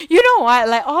You know what?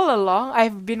 Like all along,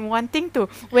 I've been wanting to.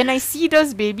 When I see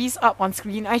those babies up on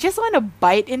screen, I just want to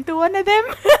bite into one of them.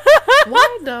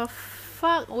 Why the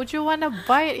fuck would you want to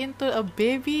bite into a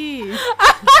baby?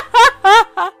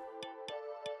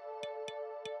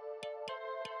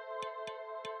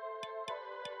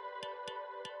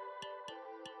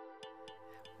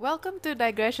 Welcome to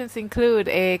Digressions Include,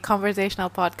 a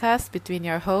conversational podcast between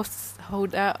your hosts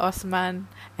Huda Osman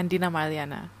and Dina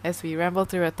Marliana, as we ramble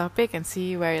through a topic and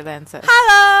see where it lands us.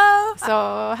 Hello.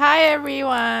 So, hi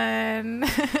everyone.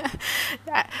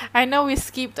 I know we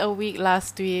skipped a week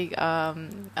last week.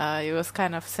 It was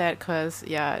kind of sad because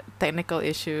technical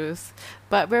issues.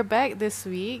 But we're back this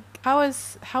week. How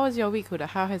was your week, Huda?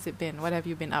 How has it been? What have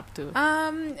you been up to?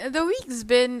 The week's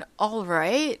been all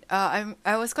right.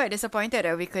 I was quite disappointed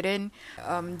that we couldn't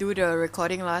do the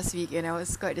recording last week, and I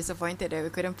was quite disappointed that we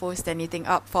couldn't post anything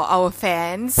up for our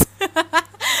fans.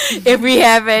 If we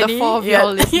have any, The four of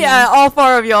y'all listening. Yeah, all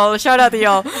four of y'all. Shout out to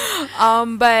y'all.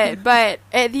 But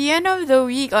at the end of the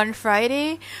week on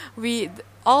Friday,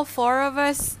 all four of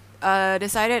us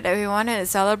decided that we wanted to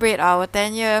celebrate our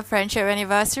 10-year friendship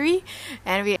anniversary,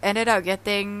 and we ended up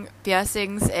getting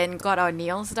piercings and got our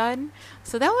nails done.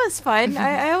 So that was fun.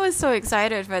 I was so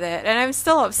excited for that, and I'm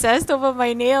still obsessed over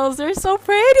my nails. They're so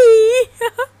pretty.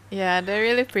 Yeah, they're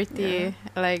really pretty.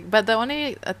 But the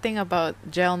only thing about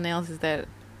gel nails is that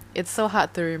it's so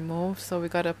hard to remove, so we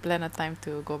gotta plan a time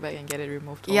to go back and get it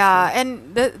removed. Yeah, also.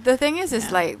 and the thing is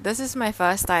this is my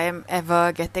first time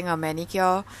ever getting a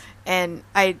manicure, and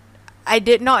I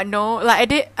did not know,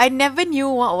 I never knew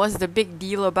what was the big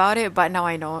deal about it, but now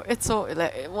I know. It's so,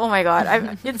 oh my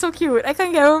god, it's so cute. I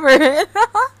can't get over it.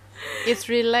 It's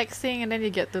relaxing, and then you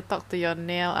get to talk to your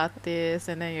nail artist,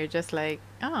 and then you're just like,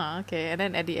 oh, okay. And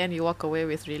then at the end, you walk away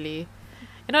with really,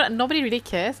 nobody really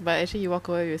cares, but actually you walk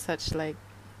away with such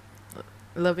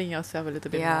loving yourself a little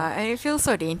bit more. Yeah, and it feels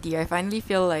so dainty. I finally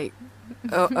feel like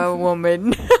a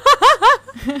woman.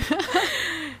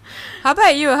 How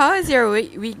about you? How has your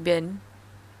week been?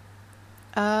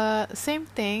 Same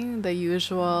thing. The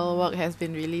usual. Work has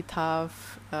been really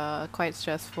tough. Quite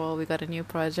stressful. We got a new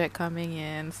project coming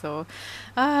in, so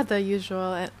the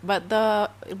usual. But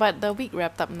the week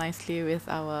wrapped up nicely with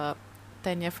our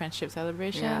 10-year friendship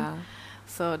celebration. Yeah.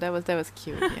 So that was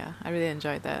cute. Yeah, I really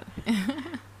enjoyed that.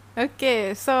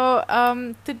 Okay, so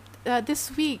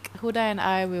this week, Huda and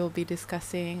I will be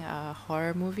discussing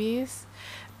horror movies.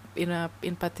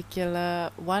 In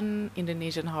particular, one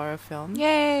Indonesian horror film.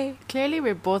 Yay! Clearly,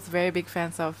 we're both very big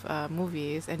fans of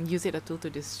movies and use it a tool to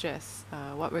distress.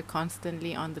 What we're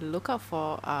constantly on the lookout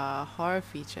for are horror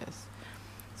features.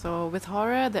 So with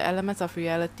horror, the elements of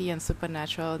reality and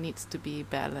supernatural needs to be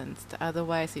balanced.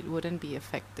 Otherwise, it wouldn't be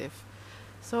effective.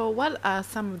 So what are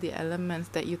some of the elements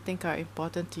that you think are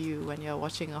important to you when you're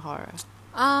watching a horror?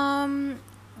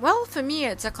 Well, for me,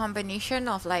 it's a combination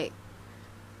of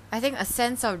I think a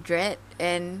sense of dread,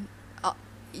 and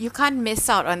you can't miss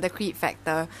out on the creep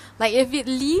factor. Like, if it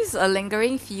leaves a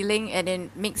lingering feeling and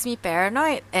it makes me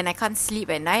paranoid and I can't sleep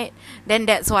at night, then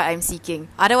that's what I'm seeking.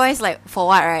 Otherwise, for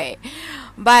what, right?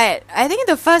 But I think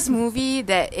the first movie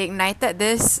that ignited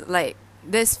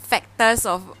this factors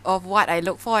of what I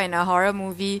look for in a horror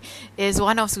movie is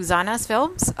one of Susanna's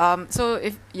films. So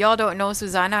if y'all don't know,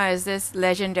 Susanna is this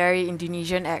legendary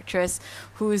Indonesian actress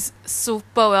who's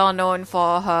super well known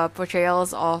for her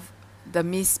portrayals of the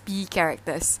Miss P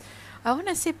characters. I want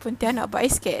to say Pontianak, but I'm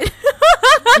scared.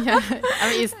 Yeah,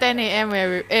 I mean it's 10 a.m.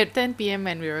 10 p.m.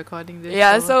 when we're recording this.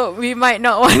 Yeah, so we might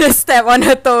not want to step on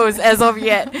her toes as of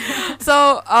yet.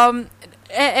 So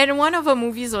and one of her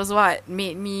movies was what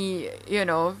made me,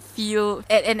 feel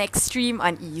at an extreme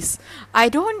unease. I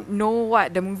don't know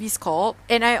what the movie's called,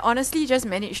 and I honestly just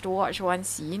managed to watch one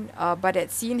scene, but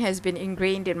that scene has been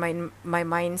ingrained in my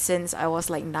mind since I was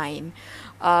 9.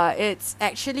 It's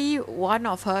actually one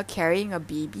of her carrying a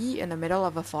baby in the middle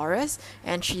of a forest,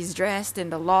 and she's dressed in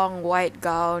the long white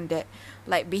gown that,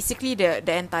 basically the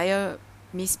entire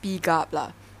Miss P garb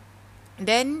lah.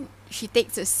 Then she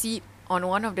takes a seat on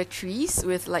one of the trees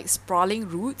with sprawling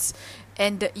roots,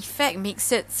 and the effect makes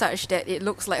it such that it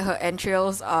looks like her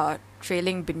entrails are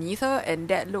trailing beneath her, and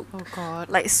that looked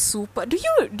super. Do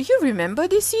you remember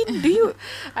this scene? Do you?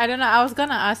 I don't know. I was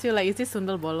gonna ask you, is this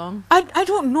Sundal Bolong? I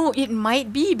don't know. It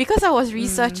might be because I was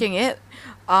researching it,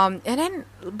 and then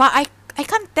but I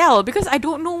can't tell because I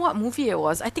don't know what movie it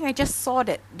was. I think I just saw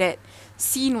that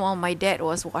scene while my dad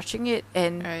was watching it,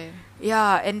 and Right.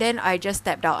 yeah, and then I just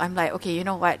stepped out. I'm like, okay, you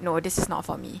know what? No, this is not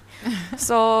for me.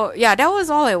 So yeah, that was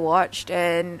all I watched,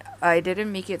 and I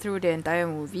didn't make it through the entire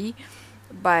movie.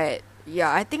 But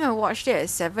yeah, I think I watched it at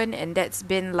 7, and that's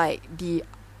been the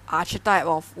archetype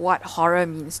of what horror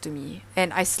means to me.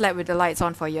 And I slept with the lights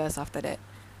on for years after that.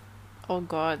 Oh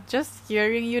God, just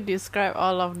hearing you describe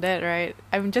all of that, right?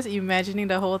 I'm just imagining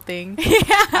the whole thing.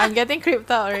 I'm getting creeped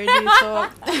out already, so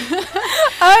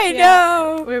I yeah,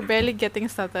 know. we're barely getting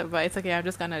started, but it's okay. I'm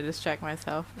just gonna distract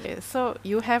myself. Okay, so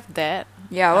you have that.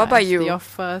 Yeah, what about as you? Your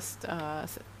first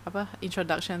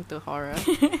introduction to horror.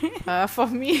 For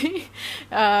me,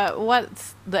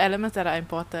 what's the elements that are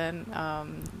important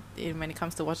when it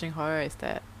comes to watching horror is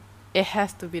that it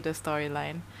has to be the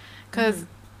storyline, because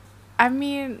I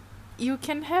mean, you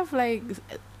can have like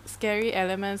scary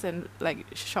elements and like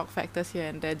shock factors here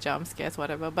and there, jump scares,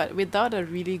 whatever, but without a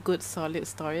really good solid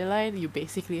storyline, you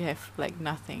basically have like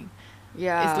nothing.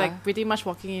 Yeah. It's like pretty much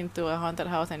walking into a haunted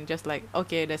house and just like,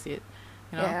 okay, that's it.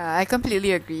 You know? Yeah, I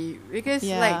completely agree because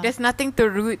Yeah. like there's nothing to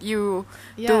root you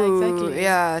Yeah,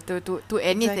 to exactly. to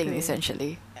anything Exactly.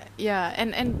 essentially. Yeah,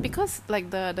 and because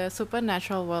like the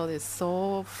supernatural world is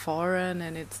so foreign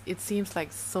and it seems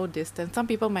like so distant. Some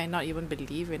people might not even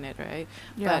believe in it, right?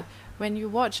 But when you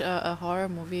watch a horror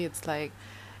movie, it's like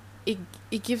it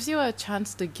gives you a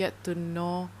chance to get to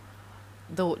know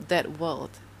that world,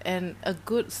 and a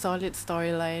good solid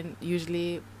storyline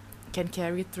usually can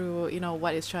carry through, you know,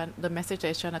 the message that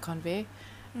it's trying to convey.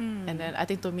 And then I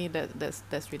think to me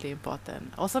that's really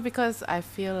important. Also because I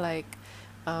feel like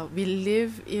we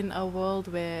live in a world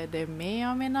where there may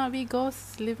or may not be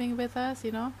ghosts living with us,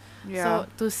 you know. yeah. So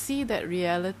to see that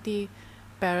reality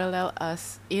parallel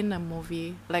us in a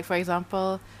movie, like for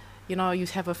example, you know, you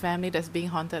have a family that's being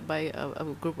haunted by a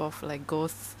group of like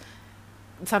ghosts,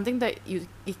 something that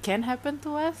it can happen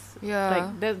to us. Yeah.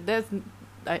 Like there's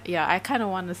yeah, I kind of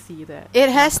want to see that. It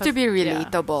has to 'cause- be yeah.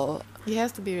 relatable. It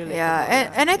has to be relatable.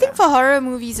 Yeah, and I think for horror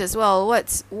movies as well,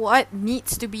 what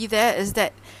needs to be there is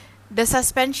that the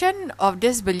suspension of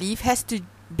disbelief has to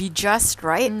be just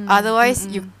right. Otherwise,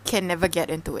 you can never get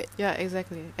into it. Yeah,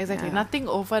 exactly. Yeah. Nothing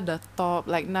over the top,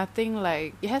 like nothing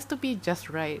like it has to be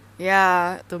just right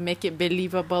Yeah, to make it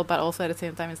believable, but also at the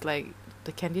same time, it's like,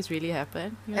 can this really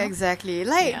happen? You know? exactly.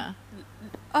 Like Yeah.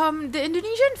 the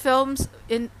Indonesian films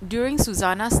during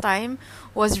Susanna's time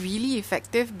was really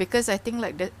effective because I think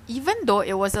like even though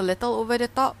it was a little over the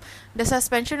top, the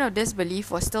suspension of disbelief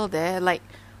was still there. Like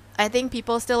I think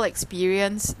people still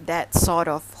experience that sort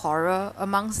of horror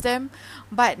amongst them,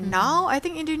 but now I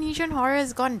think Indonesian horror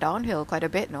has gone downhill quite a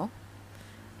bit. No.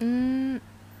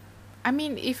 I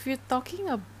mean, if you're talking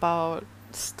about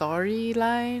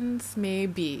storylines,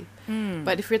 maybe.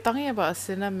 But if you're talking about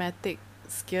cinematic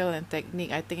skill and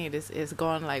technique, I think it's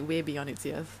gone like way beyond its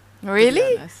years. to be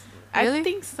Really? honest. Really? I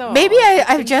think so. Maybe I've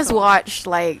think just so. watched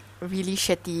like really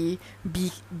shitty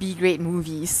B grade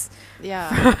movies. Yeah,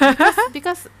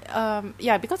 because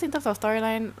because in terms of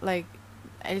storyline, like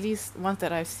at least ones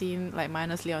that I've seen, like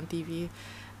mindlessly on TV,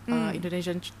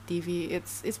 Indonesian TV,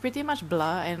 it's pretty much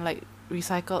blah and like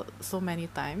recycled so many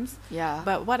times. Yeah.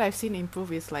 But what I've seen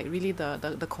improve is like really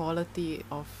the quality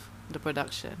of the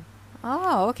production.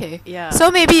 Oh, okay. Yeah. So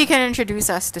maybe you can introduce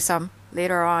us to some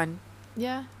later on.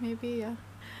 Yeah, maybe, yeah.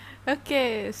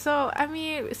 Okay, so I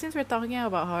mean, since we're talking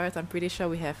about horrors, I'm pretty sure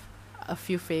we have a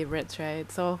few favorites,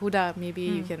 right? So Huda, maybe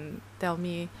you can tell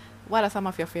me what are some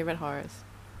of your favorite horrors?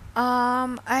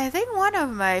 I think one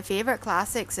of my favorite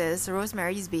classics is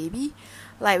Rosemary's Baby.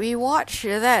 Like we watched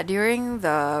that during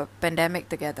the pandemic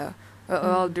together.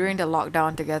 Well, during the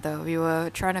lockdown together, we were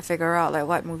trying to figure out like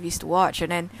what movies to watch, and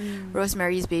then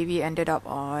Rosemary's Baby ended up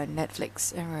on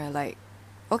Netflix, and we're like,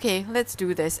 okay, let's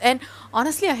do this. And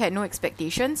honestly, I had no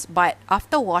expectations, but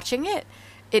after watching it,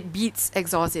 it beats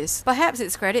Exorcist. Perhaps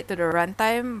it's credit to the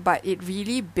runtime, but it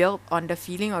really built on the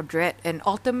feeling of dread and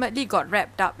ultimately got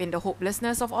wrapped up in the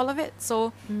hopelessness of all of it.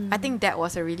 So I think that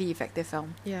was a really effective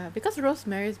film. Yeah, because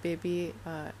Rosemary's Baby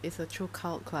is a true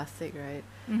cult classic, right?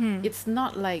 It's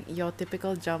not like your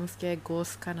typical jump scare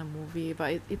ghost kind of movie,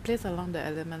 but it plays along the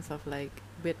elements of like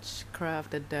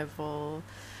witchcraft, the devil.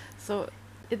 So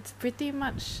it's pretty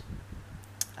much,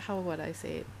 how would I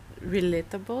say it,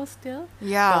 relatable still. But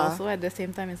Yeah. also at the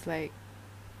same time, it's like,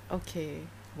 okay,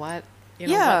 what? You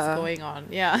know, Yeah. what's going on?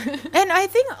 Yeah. And I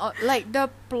think like the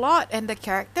plot and the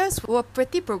characters were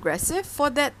pretty progressive for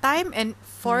that time, and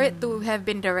for it to have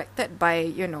been directed by,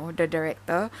 you know, the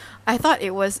director, I thought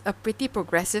it was a pretty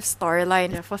progressive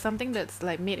storyline. Yeah, for something that's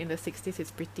like made in the 60s,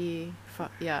 it's pretty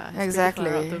yeah, it's Exactly.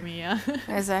 pretty far out to me, yeah.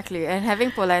 Exactly. And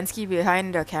having Polanski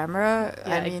behind the camera,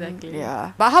 Yeah, I mean, exactly.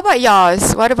 yeah. But how about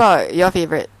yours? What about your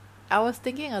favorite? I was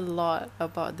thinking a lot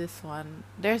about this one.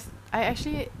 I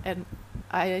actually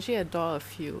adore a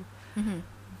few,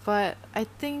 but I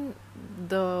think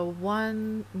the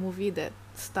one movie that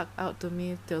stuck out to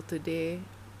me till today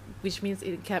which means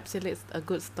it encapsulates a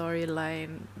good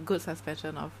storyline, good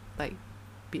suspension of like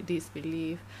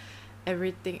disbelief.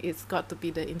 Everything, it's got to be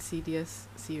the Insidious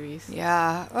series.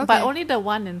 Yeah. Okay. But only the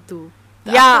 1 and 2.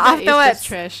 The Yeah, after that is afterwards. just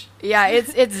trash. Yeah,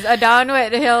 it's a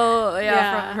downward hill. Yeah,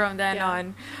 Yeah, from then yeah.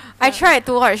 on. I Yeah. tried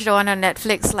to watch the one on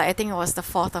Netflix. Like I think it was the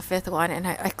fourth or fifth one, and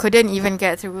I couldn't even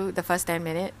get through the first 10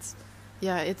 minutes.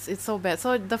 Yeah, it's so bad.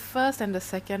 So the first and the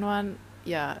second one,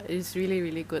 yeah, is really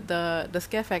really good. The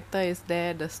scare factor is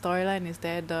there, the storyline is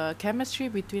there, the chemistry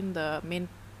between the main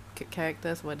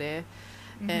characters were there,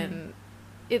 and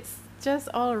it's just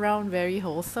all around very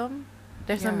wholesome.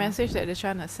 There's a Yeah. message that they're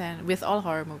trying to send with all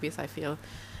horror movies, I feel,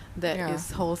 that Yeah.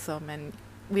 is wholesome. And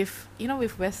with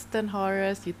with Western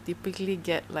horrors, you typically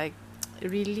get like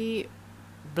really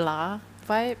blah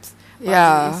vibes. But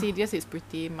Yeah. Insidious is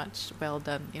pretty much well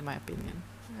done, in my opinion.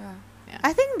 Yeah. Yeah.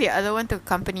 I think the other one to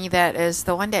accompany that is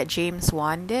the one that James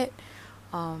Wan did.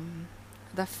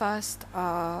 The first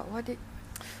what did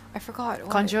I forgot what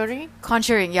Conjuring?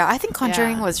 Conjuring. Yeah, I think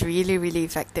Conjuring Yeah. was really really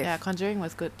effective. Yeah, Conjuring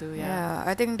was good too, yeah. Yeah,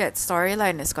 I think that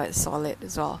storyline is quite solid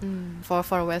as well.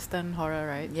 For Western horror,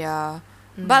 right? Yeah.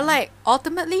 But like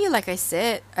ultimately, like I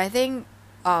said, I think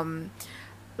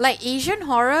like Asian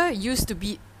horror used to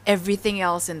beat everything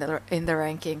else in the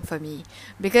ranking for me,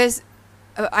 because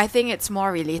I think it's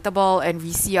more relatable and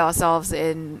we see ourselves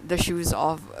in the shoes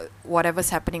of whatever's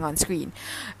happening on screen.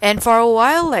 And for a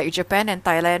while, like Japan and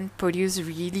Thailand produced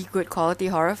really good quality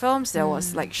horror films. There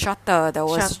was like Shutter, there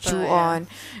was Shutter, Ju-on.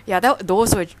 Yeah,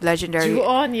 those were legendary.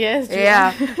 Ju-on, yes. Ju-on.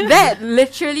 Yeah, that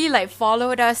literally like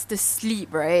followed us to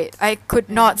sleep, right? I could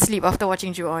not sleep after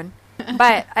watching Ju-on.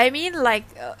 But I mean, like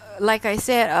I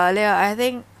said earlier, I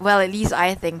think, well, at least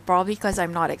I think, probably because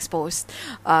I'm not exposed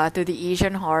to the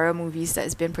Asian horror movies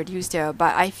that's been produced here,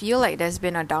 but I feel like there's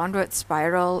been a downward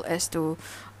spiral as to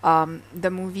the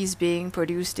movies being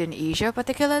produced in Asia,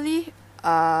 particularly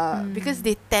because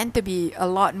they tend to be a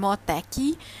lot more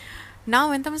tacky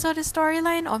now in terms of the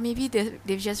storyline, or maybe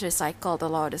they've just recycled a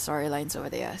lot of the storylines over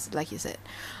there, like you said.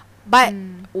 But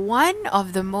one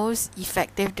of the most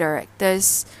effective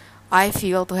directors I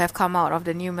feel to have come out of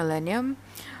the new millennium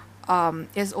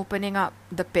is opening up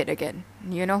the pit again.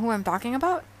 You know who I'm talking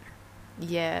about?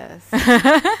 Yes.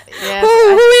 Yes.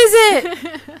 Who is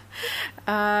it?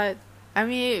 I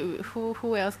mean,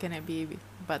 who else can it be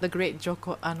but the great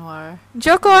Joko Anwar?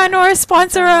 Joko Anwar,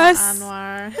 sponsor us.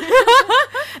 Anwar.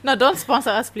 No, don't sponsor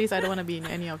us, please. I don't want to be in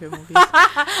any of your movies.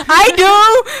 I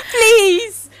do,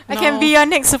 please. I can No. be your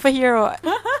next superhero.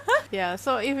 Yeah,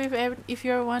 so if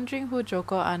you're wondering who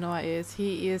Joko Anwar is,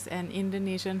 he is an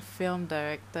Indonesian film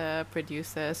director,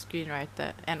 producer,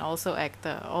 screenwriter, and also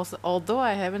actor. Also, although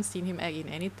I haven't seen him act in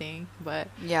anything, but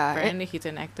Yeah, apparently he's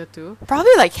an actor too.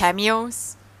 probably like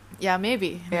cameos. Yeah,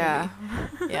 maybe. Yeah.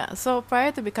 Yeah. So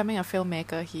prior to becoming a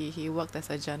filmmaker, he worked as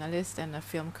a journalist and a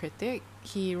film critic.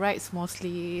 He writes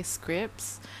mostly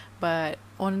scripts, but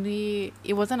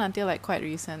it wasn't until like quite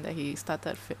recent that he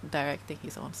started directing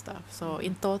his own stuff. So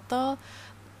in total,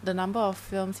 the number of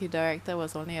films he directed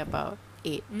was only about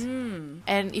 8.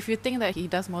 And if you think that he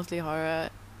does mostly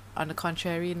horror, on the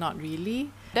contrary, not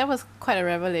really. That was quite a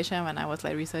revelation when I was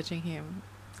like researching him.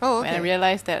 Oh, When I okay.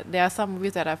 realized that there are some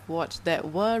movies that I've watched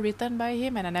that were written by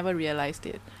him and I never realized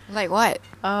it. Like what?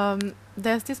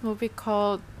 There's this movie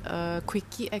called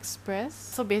Quickie Express.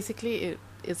 So basically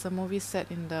it's a movie set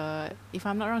in the, if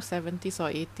I'm not wrong, 70s or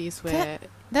 80s where...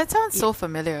 That sounds so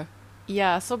familiar.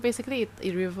 Yeah, so basically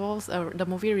it revolves, the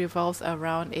movie revolves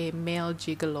around a male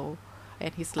gigolo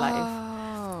and his life.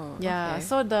 Oh, Yeah, okay.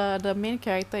 so the main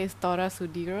character is Tora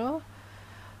Sudiro.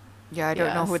 Yeah, I don't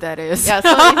Yeah, know who that is. Yeah,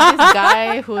 so it's this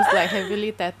guy who's like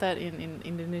heavily tattooed in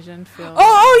Indonesian film.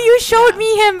 Oh, you showed Yeah.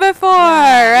 me him before.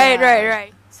 Yeah, yeah.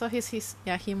 Right. So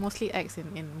he mostly acts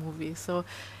in movies. So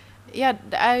yeah,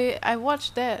 I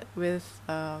watched that with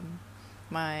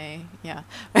my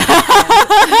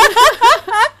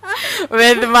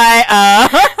With my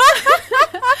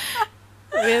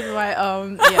with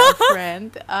my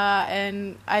friend,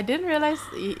 and I didn't realize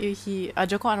he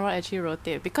Joko Anwar actually wrote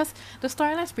it because the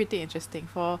storyline is pretty interesting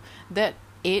for that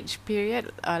age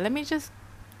period. Let me just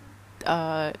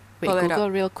Pull it Google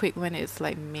up. real quick when it's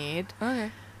like made.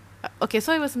 Okay. Okay,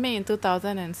 so it was made in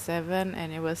 2007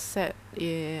 and it was set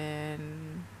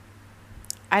in,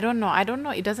 I don't know,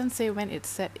 it doesn't say when it's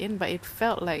set in, but it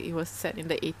felt like it was set in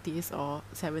the 80s or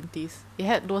 70s. It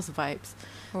had those vibes.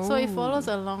 So it follows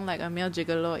along like a male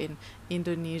gigolo in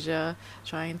Indonesia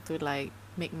trying to like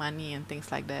make money and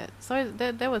things like that. So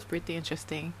that was pretty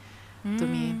interesting to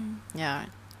me. Yeah.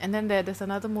 And then there's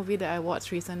another movie that I watched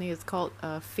recently. It's called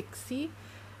Fixie,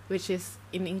 which is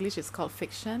in English it's called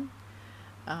Fiction.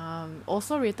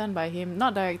 Also written by him,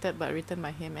 not directed but written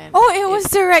by him. And Oh, it was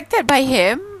directed by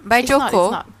him, by It's not, Joko.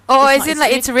 it's not. Oh, It's as not, in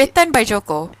like it's it's written by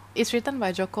Joko. it's written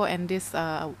by Joko and this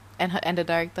and the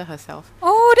director herself.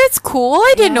 Oh, that's cool.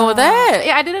 I didn't know that.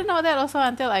 Yeah, I didn't know that also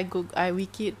until I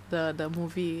wikied the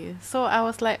movie. So I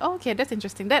was like, oh, okay, that's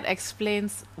interesting. That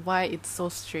explains why it's so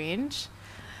strange.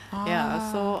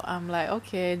 Yeah, so I'm like,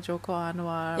 okay, Joko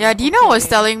Anwar. Yeah, Dina was okay.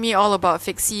 telling me all about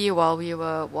Fixie while we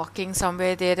were walking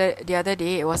somewhere the other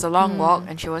day. It was a long walk,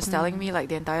 and she was telling me like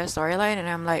the entire storyline, and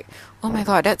I'm like, oh my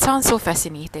god, that sounds so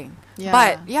fascinating. Yeah.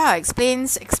 But yeah,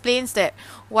 explains that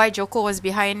why Joko was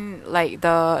behind like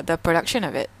the production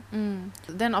of it.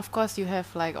 Then of course you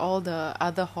have like all the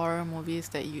other horror movies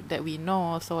that we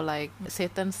know. So like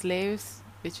Satan's Slaves,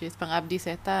 which is Pengabdi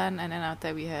Setan, and then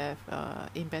after we have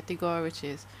Impetigore, which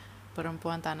is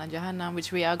Perempuan Tanah Jahanam,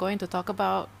 which we are going to talk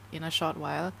about in a short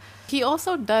while. He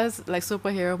also does like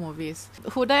superhero movies.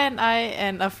 Huda and I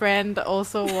and a friend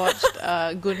also watched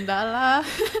Gundala,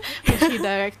 which he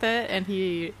directed and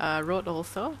he wrote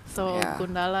also. So Yeah.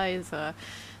 Gundala is a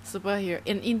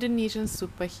an Indonesian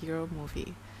superhero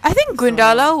movie. I think So-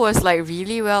 Gundala was like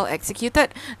really well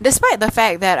executed, despite the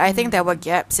fact that I think there were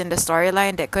gaps in the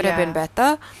storyline that could have been Yeah. better.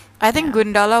 I think Yeah.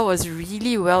 Gundala was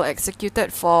really well executed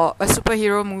for a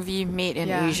superhero movie made in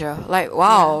Yeah. Asia. Like,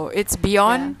 wow, it's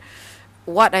beyond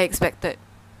what I expected.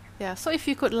 Yeah, so if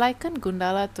you could liken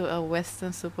Gundala to a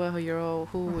Western superhero,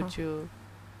 who would you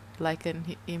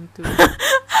liken him to?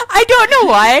 I don't know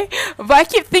why, but I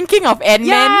keep thinking of Ant-Man.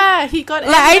 Yeah, he got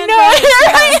Like, I Ant-Man know, vibes,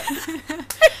 right?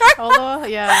 yeah. Although,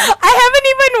 yeah, I haven't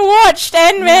even watched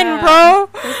Ant-Man, Yeah. bro.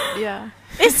 yeah.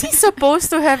 Is he supposed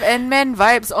to have Ant-Man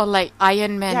vibes or like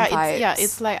Iron Man vibes?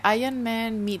 It's like Iron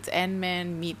Man meets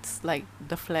Ant-Man meets like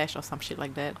the Flash or some shit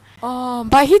like that. Oh,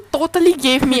 but he totally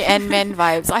gave me Ant-Man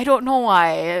vibes. I don't know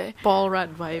why. Paul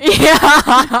Rudd vibe.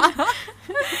 Yeah.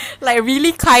 Like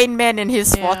really kind man in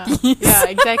his Yeah. 40s. Yeah,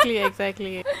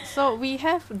 exactly. So we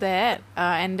have that,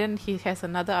 and then he has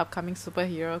another upcoming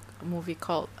superhero movie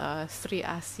called Sri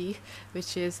Asih,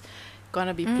 which is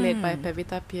gonna be played by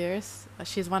Pevita Pierce.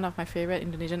 She's one of my favorite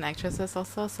Indonesian actresses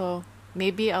also, so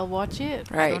maybe I'll watch it.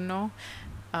 I Right. don't know.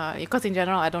 Because in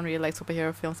general I don't really like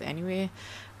superhero films anyway,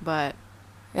 but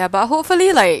Yeah, but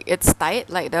hopefully like it's tight,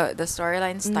 like the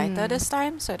storyline's tighter Mm. this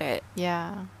time, so that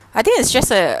yeah. I think it's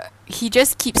just he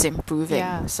just keeps improving.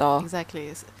 Yeah, So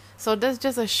exactly. So that's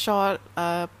just a short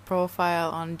profile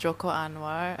on Joko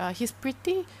Anwar. He's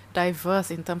pretty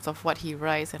diverse in terms of what he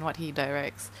writes and what he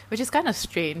directs, which is kind of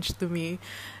strange to me.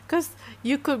 Because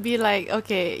you could be like,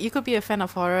 okay, you could be a fan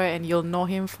of horror and you'll know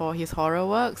him for his horror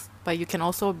works, but you can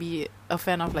also be a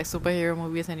fan of like superhero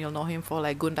movies and you'll know him for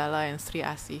like Gundala and Sri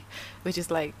Asih, which is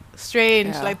like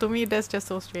strange. Yeah. Like to me, that's just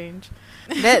so strange.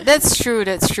 that's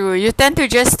true. You tend to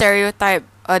just stereotype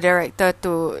a director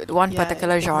to one Yeah,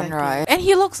 particular genre, exactly. and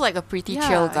he looks like a pretty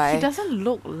chill guy. He doesn't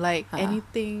look like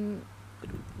anything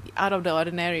out of the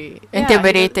ordinary.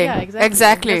 Intimidating. Yeah, exactly.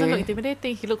 Exactly. He doesn't look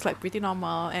intimidating. He looks like pretty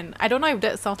normal. And I don't know if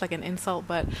that sounds like an insult,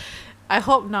 but I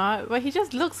hope not. But he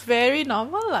just looks very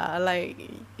normal lah. Like,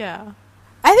 yeah.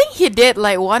 I think he did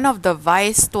like one of the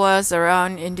Vice tours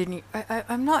around Indonesia.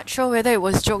 I'm not sure whether it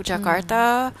was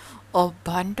Yogyakarta or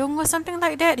Bandung or something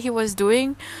like that. He was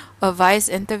doing a Vice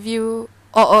interview.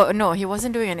 Oh no, he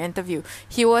wasn't doing an interview.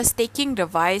 He was taking the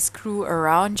Vice crew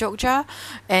around Jogja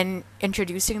and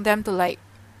introducing them to like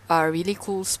really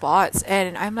cool spots.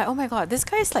 And I'm like, oh my god, this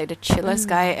guy is like the chillest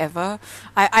guy ever.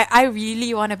 I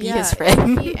really want to be his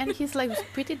friend. And he's like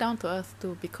pretty down to earth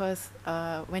too, because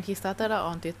when he started out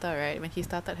on Twitter, right, when he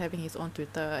started having his own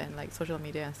Twitter and like social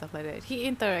media and stuff like that, he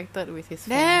interacted with his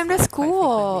fans. Damn, that's like, quite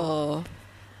frequently. cool.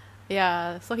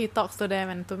 Yeah, so he talks to them,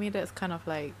 and to me that's kind of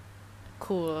like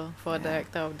cool for a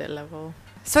director of that level.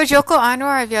 So Joko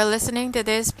Anwar, if you're listening to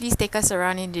this, please take us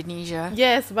around Indonesia.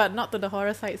 Yes, but not to the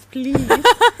horror sites, please.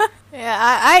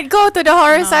 Yeah, I'd go to the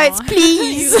horror No. sites,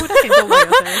 please. You can go by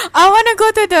yourself. I want to go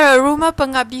to the Rumah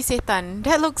Pengabdi Setan.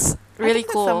 That looks I really think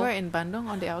that's cool. somewhere in Bandung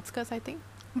on the outskirts, I think.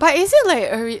 But is it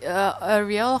like a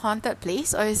real haunted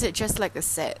place, or is it just like a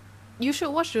set? You should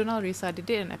watch Jurnal Risa. They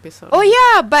did an episode. Oh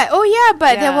yeah, but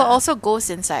there were Yeah. also ghosts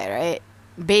inside, right?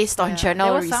 Based on Yeah, Channel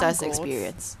there were some Risa's ghosts.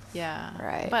 experience. Yeah.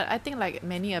 Right. But I think like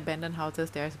many abandoned houses,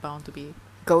 there's bound to be,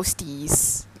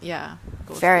 Ghosties. yeah.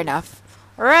 ghosts. Fair enough.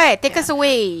 Alright, take Yeah. us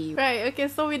away. Right, okay,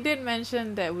 so we did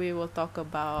mention that we will talk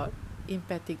about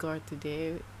Impetigore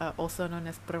today, also known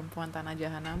as Perempuan Tanah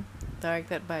Jahanam,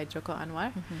 directed by Joko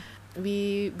Anwar.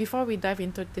 Before we dive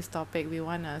into this topic, we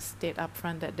want to state up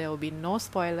front that there will be no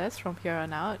spoilers from here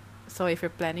on out. So if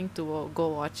you're planning to go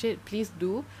watch it, please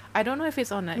do. I don't know if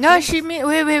it's on Netflix. No, she mean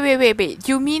wait.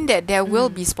 You mean that there will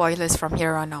be spoilers from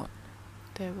here on out?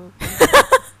 There will be.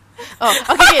 Oh,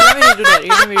 okay, let me redo that.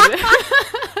 Let me redo that.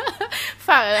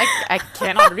 Fuck, I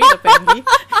cannot read apparently.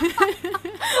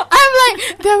 I'm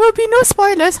like, there will be no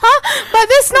spoilers, huh? But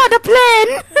that's not the plan.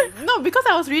 No, because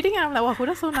I was reading and I'm like, wow,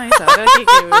 that's so nice.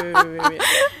 Wait.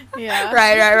 Yeah.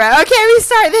 Right. Okay,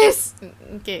 restart this.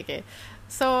 Okay.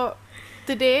 So,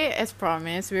 today, as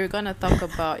promised, we're gonna talk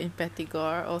about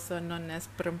Impetigore, also known as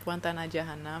Perempuan Tanah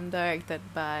Jahanam, directed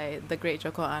by the great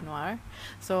Joko Anwar.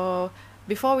 So,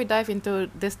 before we dive into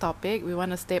this topic, we want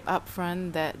to state up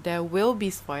front that there will be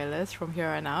spoilers from here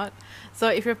on out. So,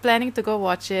 if you're planning to go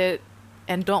watch it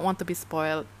and don't want to be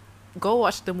spoiled, go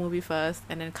watch the movie first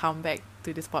and then come back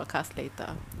to this podcast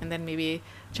later. And then maybe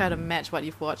try to match what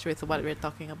you've watched with what we're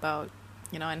talking about,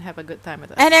 and have a good time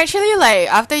with us. And actually, like,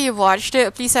 after you've watched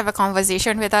it, please have a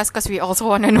conversation with us because we also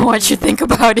want to know what you think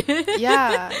about it.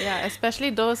 Yeah,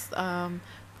 especially those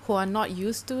who are not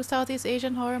used to Southeast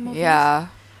Asian horror movies.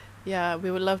 Yeah, we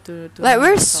would love to like, have we're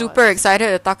your super thoughts. excited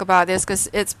to talk about this because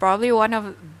it's probably one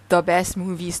of the best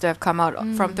movies to have come out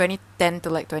from 2010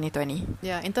 to like 2020.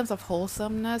 Yeah, in terms of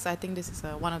wholesomeness, I think this is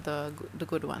one of the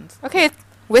good ones. Okay,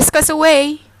 whisk us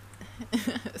away.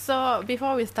 So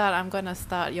before we start, I'm gonna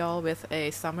start y'all with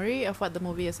a summary of what the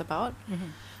movie is about.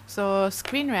 So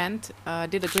Screen Rant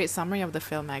did a great summary of the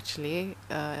film actually.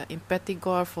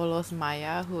 Impetigore follows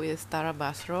Maya, who is Tara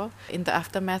Basro, in the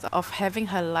aftermath of having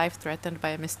her life threatened by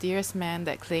a mysterious man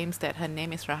that claims that her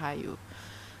name is Rahayu.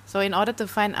 So in order to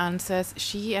find answers,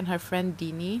 she and her friend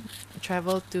Dini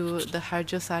travel to the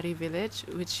Harjosari village,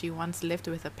 which she once lived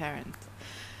with her parents.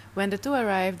 When the two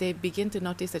arrive, they begin to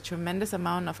notice a tremendous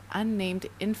amount of unnamed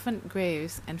infant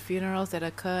graves and funerals that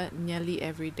occur nearly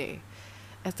every day.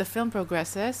 As the film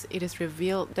progresses, it is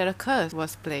revealed that a curse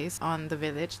was placed on the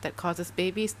village that causes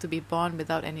babies to be born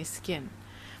without any skin.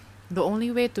 The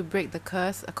only way to break the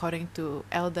curse, according to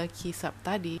Elder Ki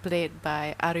Saptadi, played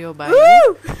by Aryo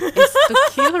Bayu, is to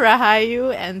kill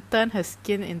Rahayu and turn her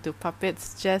skin into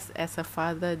puppets just as her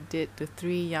father did to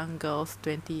 3 young girls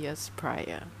 20 years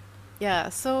prior. Yeah,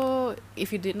 so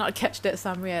if you did not catch that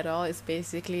summary at all, it's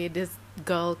basically this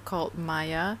girl called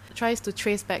Maya tries to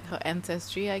trace back her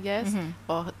ancestry, I guess,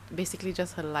 or basically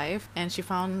just her life. And she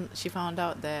found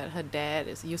out that her dad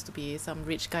used to be some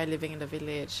rich guy living in the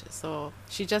village. So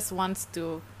she just wants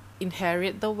to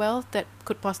inherit the wealth that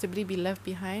could possibly be left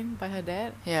behind by her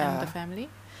dad and the family.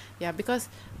 Yeah, because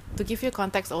to give you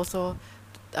context also,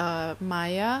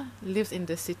 Maya lives in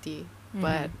the city,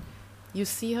 but you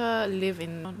see her live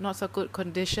in not so good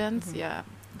conditions. Yeah,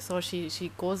 so she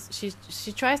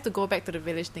tries to go back to the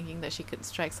village thinking that she could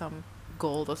strike some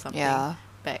gold or something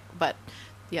back, but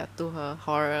yeah, to her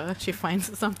horror she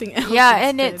finds something else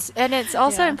instead. and it's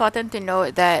also important to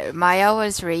note that Maya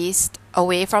was raised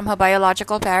away from her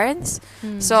biological parents.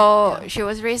 So she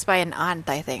was raised by an aunt,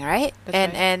 I think, right?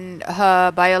 And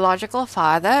her biological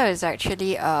father is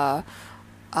actually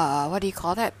what do you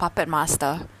call that, puppet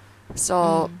master.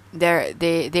 So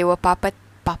they were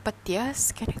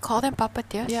puppeteers. Can I call them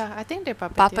puppeteers? Yeah, I think they're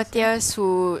puppeteers. Puppeteers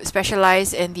who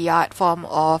specialize in the art form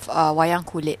of wayang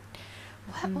kulit.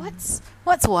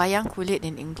 What's wayang kulit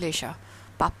in English?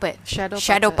 Puppet.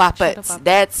 Shadow puppets.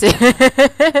 That's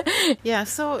it. Yeah,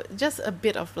 so just a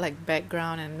bit of like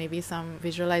background and maybe some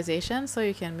visualization so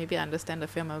you can maybe understand the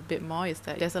film a bit more is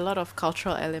that there's a lot of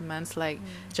cultural elements like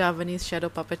Javanese shadow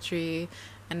puppetry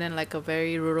and then like a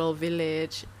very rural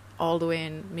village all the way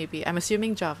in maybe, I'm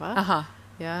assuming Java.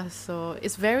 Yeah, so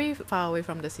it's very far away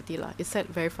from the city lah. It's set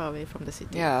very far away from the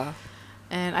city. Yeah.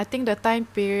 And I think the time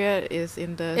period is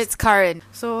in the... It's current.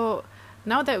 So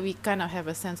now that we kind of have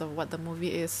a sense of what the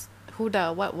movie is,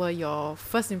 Huda, what were your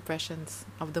first impressions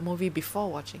of the movie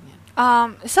before watching it?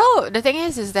 So the thing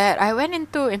is that I went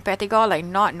into Impetigore like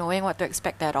not knowing what to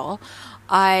expect at all.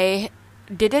 I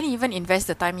didn't even invest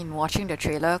the time in watching the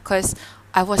trailer because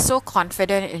I was so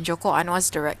confident in Joko Anwar's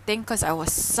directing because I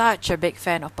was such a big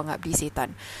fan of Pengabdi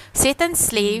Setan. Satan's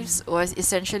Slaves was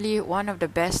essentially one of the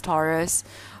best horrors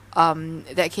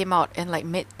that came out in like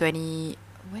mid-20...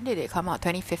 When did it come out?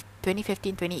 2015,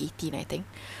 2018, I think.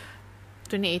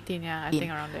 2018, yeah, I think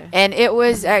around there. And it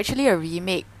was actually a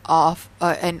remake of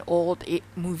an old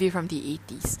movie from the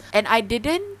 80s. And I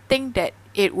didn't think that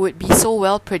it would be so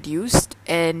well produced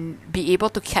and be able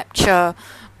to capture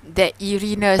that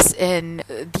eeriness and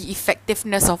the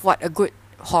effectiveness of what a good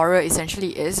horror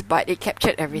essentially is, but it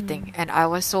captured everything. And I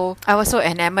was so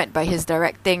enamored by his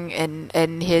directing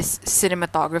and his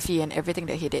cinematography and everything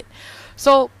that he did.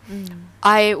 So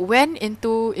I went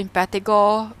into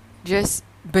Impetigore just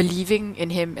believing in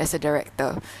him as a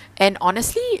director. And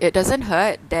honestly, it doesn't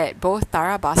hurt that both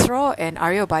Tara Basro and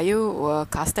Aryo Bayu were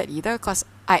casted either, because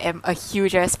I am a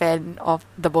huge ass fan of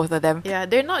the both of them. Yeah,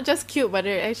 they're not just cute, but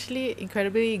they're actually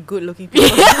incredibly good looking people.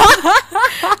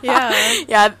 Yeah,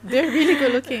 Yeah, they're really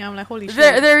good looking. I'm like, holy shit.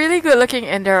 they're really good looking,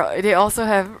 and they also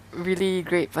have really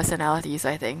great personalities,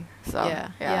 I think. So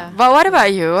Yeah. But what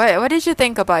about you? What did you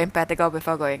think about Empathico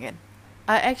before going in?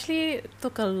 I actually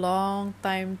took a long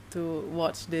time to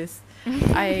watch this.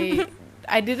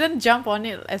 I didn't jump on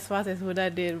it as fast as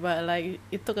Huda did, but like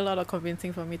it took a lot of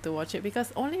convincing for me to watch it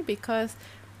because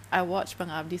I watched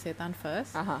Pengabdi Setan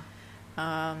first.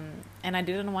 And I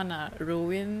didn't want to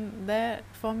ruin that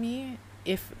for me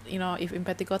if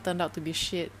Empathico turned out to be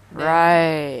shit. Then,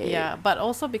 Right. yeah, but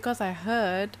also because I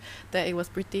heard that it was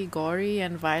pretty gory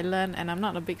and violent, and I'm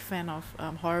not a big fan of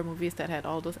horror movies that had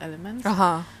all those elements.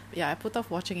 Yeah, I put off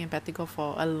watching Empathico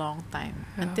for a long time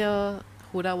until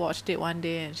Huda watched it one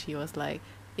day and she was like,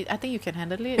 I think you can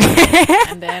handle it.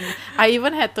 And then I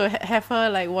even had to have her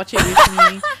like watch it with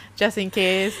me just in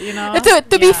case,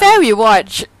 To be fair, we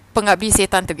watched Pengabdi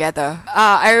Setan together.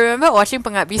 I remember watching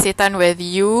Pengabdi Setan with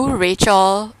you,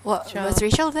 Rachel. Was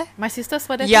Rachel there? My sisters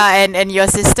were there. Yeah, and your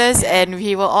sisters, and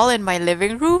we were all in my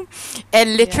living room,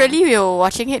 and literally we were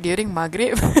watching it during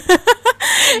Maghrib.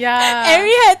 Yeah.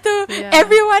 And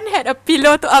everyone had a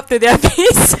pillow up to their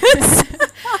faces.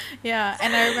 Yeah,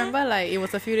 and I remember like it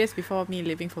was a few days before me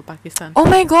leaving for Pakistan. Oh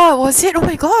my god, was it? Oh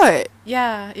my god.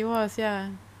 Yeah, it was, yeah.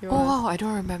 Oh wow, I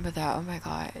don't remember that. Oh my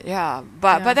god. Yeah,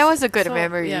 but that was a good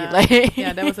memory. Yeah, Like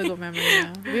yeah, that was a good memory.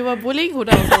 Yeah. We were bullying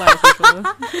Huda also, like, for sure.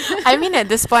 I mean, at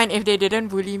this point, if they didn't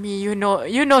bully me, you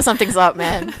know something's up,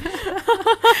 man.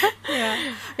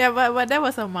 Yeah, but that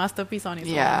was a masterpiece on its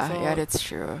own. So that's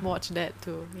true. watch that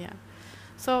too. Yeah.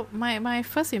 So my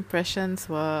first impressions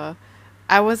were,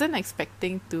 I wasn't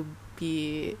expecting to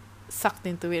be sucked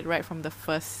into it right from the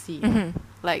first scene.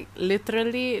 Like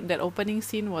literally, that opening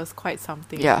scene was quite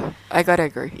something. Yeah, I gotta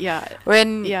agree. Yeah.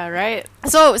 Yeah, Right.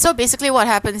 So basically what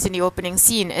happens in the opening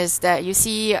scene is that you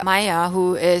see Maya,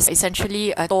 who is essentially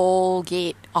a toll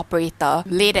gate operator,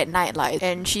 late at night, like,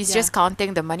 and she's just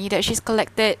counting the money that she's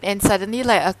collected, and suddenly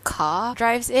like a car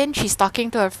drives in. She's talking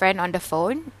to her friend on the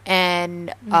phone,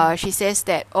 and she says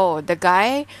that, oh, the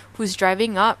guy who's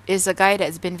driving up is a guy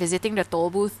that's been visiting the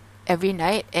toll booth every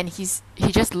night, and he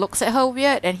just looks at her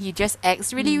weird, and he just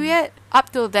acts really weird. Up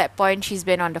till that point, she's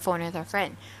been on the phone with her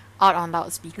friend, out on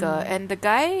loudspeaker, and the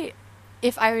guy,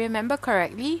 if I remember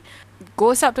correctly,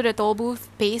 goes up to the toll booth,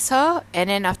 pays her, and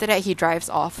then after that he drives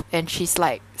off, and she's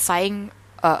like sighing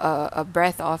a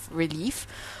breath of relief.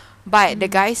 But the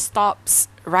guy stops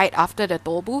right after the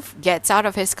toll booth, gets out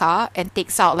of his car, and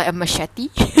takes out like a machete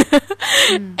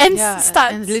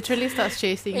and literally starts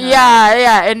chasing her.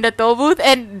 Yeah, in the toll booth,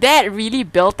 and that really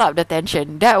built up the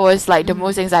tension. That was like the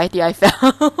most anxiety I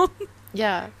felt.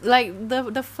 Yeah, like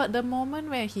the moment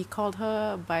where he called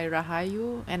her by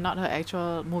Rahayu and not her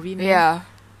actual movie name. Yeah,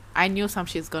 I knew some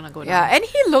shit's gonna go down. yeah, and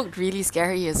he looked really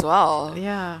scary as well.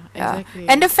 Yeah, exactly.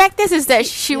 And the fact is that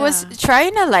she was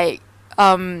trying to like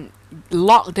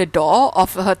lock the door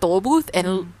of her toll booth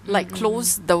and like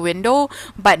close the window,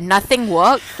 but nothing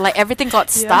worked. Like everything got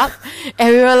stuck,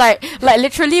 and we were like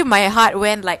literally my heart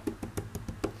went like.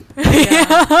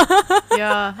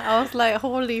 Yeah, I was like,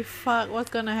 holy fuck, what's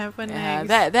gonna happen next?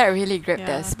 That really gripped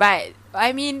us. But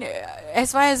I mean,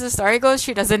 as far as the story goes,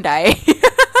 she doesn't die.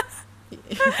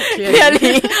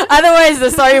 Clearly, otherwise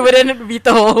the story wouldn't be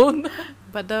told.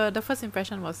 But the first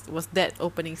impression was that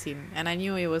opening scene, and I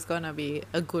knew it was gonna be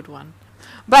a good one.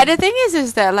 But the thing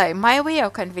is that like my way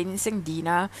of convincing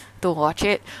Dina to watch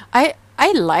it, I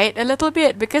lied a little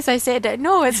bit because I said that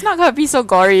no, it's not gonna be so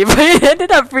gory, but it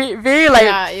ended up very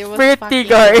like it was pretty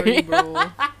gory. bro.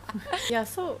 Yeah,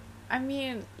 so I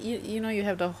mean, you know, you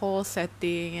have the whole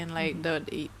setting, and like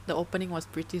the opening was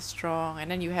pretty strong, and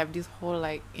then you have this whole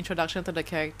like introduction to the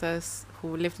characters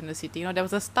who lived in the city. You know, there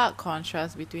was a stark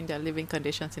contrast between their living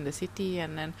conditions in the city,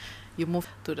 and then you move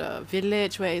to the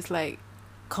village where it's like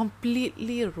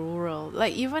completely rural.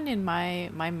 Like even in my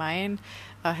mind,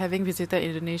 having visited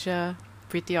Indonesia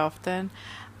pretty often,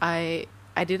 I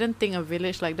didn't think a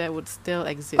village like that would still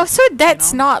exist. Oh, so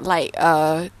that's not like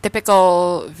a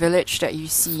typical village that you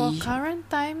see. For current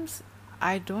times,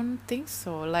 I don't think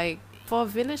so. Like for a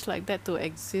village like that to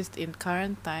exist in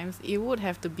current times, it would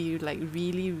have to be like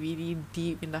really, really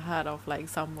deep in the heart of like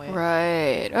somewhere.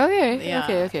 Right. Okay. Yeah.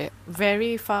 Okay.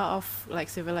 Very far off like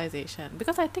civilization.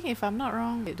 Because I think if I'm not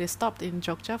wrong, they stopped in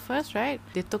Jogja first, right?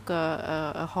 They took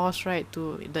a horse ride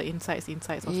to the insides or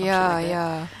something like that.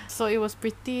 Yeah. So it was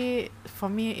pretty, for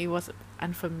me, it was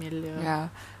unfamiliar. Yeah.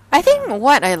 I think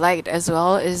what I liked as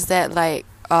well is that like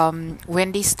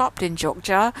when they stopped in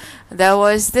Jogja, there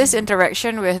was this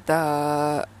interaction with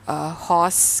the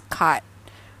horse cart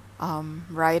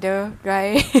rider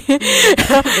guy.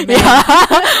 The man. Yeah.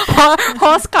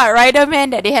 Horse cart rider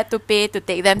man that they had to pay to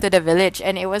take them to the village,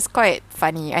 and it was quite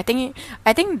funny. I think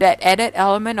that added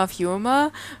element of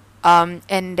humor, and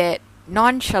that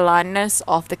nonchalantness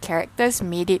of the characters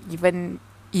made it even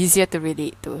easier to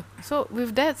relate to. So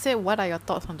with that said, what are your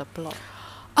thoughts on the plot?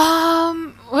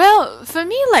 Well, for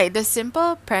me, like the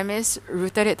simple premise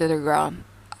rooted it to the ground.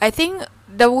 I think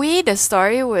the way the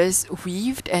story was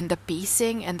weaved and the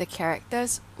pacing and the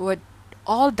characters were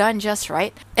all done just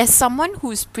right. As someone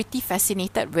who's pretty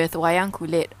fascinated with wayang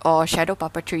kulit or shadow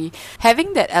puppetry,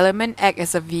 having that element act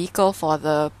as a vehicle for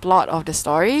the plot of the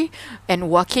story and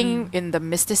working in the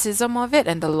mysticism of it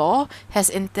and the lore has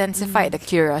intensified the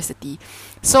curiosity.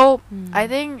 So I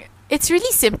think it's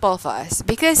really simple for us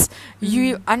because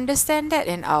you understand that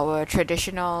in our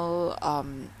traditional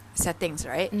settings,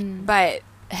 right? But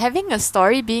having a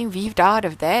story being weaved out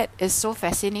of that is so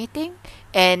fascinating,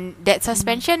 and that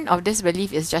suspension of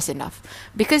disbelief is just enough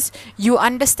because you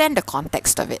understand the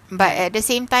context of it, but at the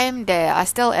same time there are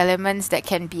still elements that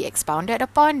can be expounded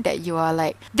upon that you are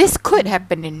like, this could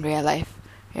happen in real life,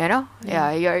 you know.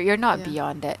 You're not Yeah.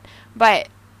 beyond that. But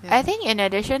Yeah. I think in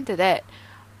addition to that,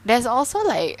 there's also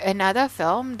like another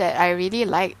film that I really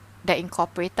liked that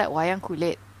incorporated wayang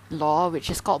kulit lore, which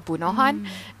is called Bunohan.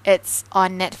 It's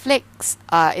on Netflix.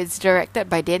 It's directed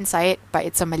by Din Syed, but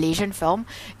it's a Malaysian film.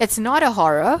 It's not a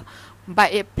horror,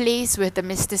 but it plays with the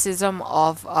mysticism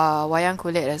of wayang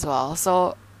kulit as well.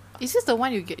 So Is this the one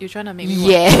you're trying to make me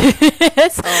watch?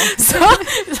 yes. Oh. So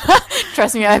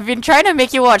trust me, I've been trying to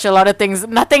make you watch a lot of things.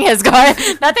 Nothing has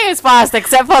passed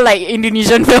except for like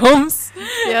Indonesian films.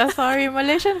 Yeah, sorry,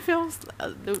 Malaysian films.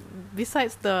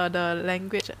 Besides the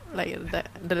language, like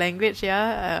the language,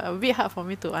 a bit hard for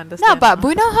me to understand. No, but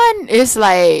Bunohan is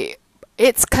like,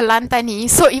 it's Kelantani,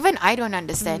 so even I don't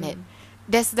understand it.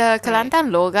 There's the Kelantan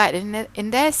logat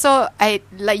in there, so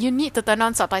you need to turn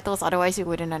on subtitles, otherwise you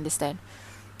wouldn't understand.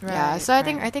 Yeah, so I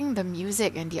think the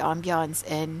music and the ambiance,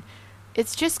 and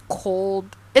it's just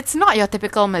cold. It's not your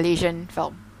typical Malaysian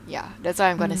film. Yeah, that's what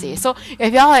I'm gonna say. So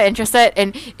if y'all are interested,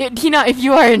 and Tina, if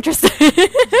you are interested,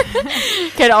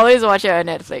 can always watch it on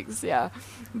Netflix. Yeah,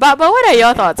 but what are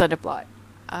your thoughts on the plot?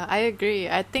 I agree.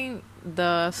 I think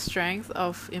the strength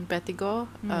of Impetigo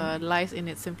lies in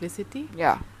its simplicity.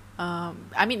 Yeah.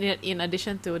 I mean, in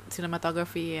addition to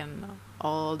cinematography and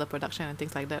all the production and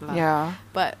things like that, lah. Yeah.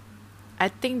 But I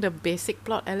think the basic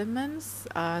plot elements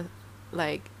are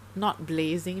like not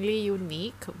blazingly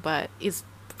unique, but it's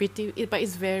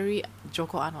very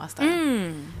Joko Anwar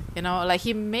style. You know, like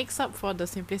he makes up for the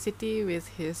simplicity with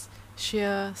his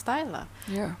sheer style, lah.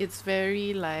 Yeah. It's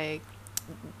very like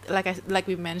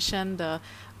we mentioned, the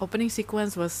opening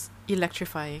sequence was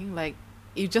electrifying. Like,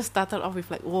 you just started off with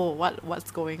like, whoa,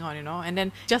 what's going on, you know? And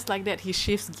then just like that, he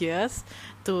shifts gears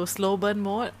to slow burn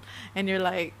mode, and you're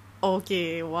like,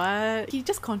 okay, what? He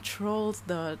just controls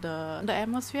the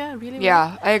atmosphere really well.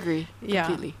 Yeah, I agree Yeah.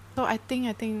 completely. So I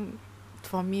think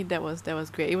for me that was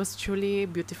great. It was truly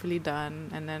beautifully done,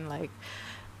 and then like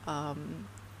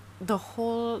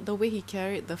the way he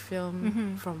carried the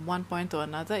film from one point to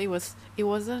another, it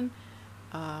wasn't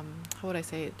how would I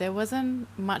say it? There wasn't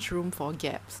much room for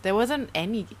gaps. There wasn't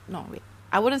any. No, wait.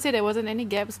 I wouldn't say there wasn't any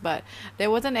gaps, but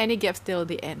there wasn't any gaps till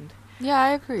the end. Yeah, I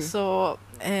agree. So,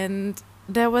 and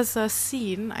there was a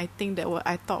scene, I think,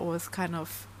 I thought was kind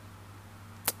of,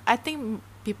 I think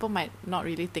people might not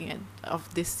really think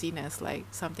of this scene as like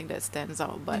something that stands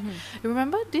out, but you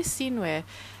remember this scene where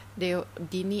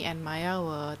Dini and Maya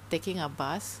were taking a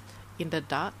bus in the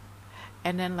dark,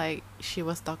 and then like she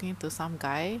was talking to some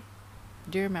guy.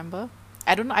 Do you remember?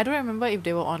 I don't remember if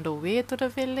they were on the way to the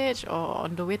village or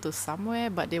on the way to somewhere,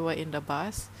 but they were in the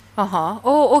bus.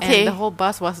 Oh, okay. And the whole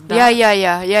bus was dark. Yeah.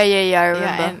 I remember.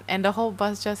 Yeah, and the whole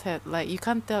bus just had like, you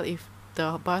can't tell if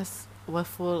the bus was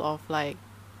full of like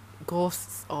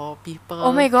ghosts or people.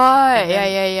 Oh my god. And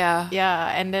then- Yeah.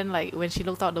 Yeah, and then like when she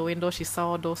looked out the window, she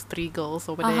saw those 3 girls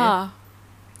over there.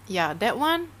 Yeah,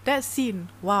 that scene,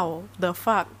 wow, the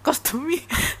fuck. Cause to me,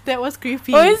 that was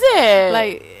creepy. Oh, is it?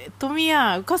 Like, to me,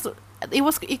 because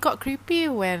it got creepy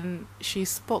when she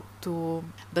spoke to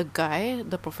the guy,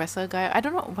 the professor guy. I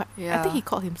don't know what. I Yeah. think he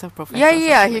called himself professor. Yeah,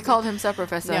 something he like called himself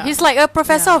professor. Yeah. He's like a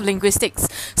professor Yeah. of linguistics.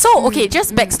 So, okay,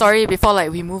 just backstory before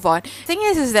like we move on. Thing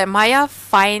is that Maya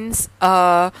finds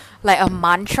like a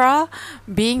mantra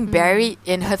being buried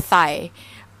in her thigh.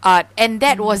 And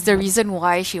that was the reason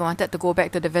why she wanted to go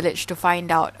back to the village to find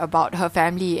out about her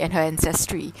family and her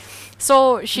ancestry.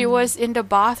 So she was in the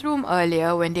bathroom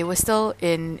earlier when they were still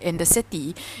in the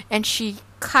city, and she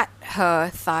cut her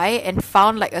thigh and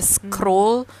found like a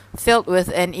scroll filled with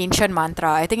an ancient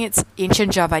mantra. I think it's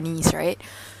ancient Javanese, right?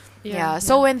 Yeah.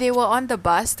 So when they were on the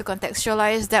bus, to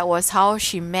contextualize, that was how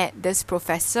she met this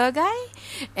professor guy,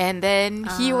 and then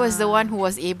he was the one who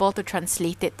was able to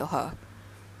translate it to her.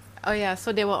 Oh yeah, so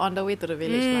they were on the way to the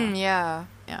village lah. Yeah.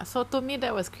 Yeah, so to me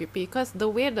that was creepy because the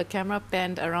way the camera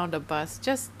panned around the bus,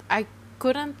 just I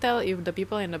couldn't tell if the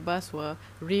people in the bus were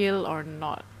real or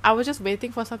not. I was just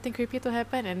waiting for something creepy to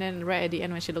happen, and then right at the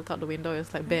end when she looked out the window, it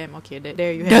was like, bam, okay,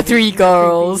 there you have The it. three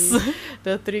girls. Creepy.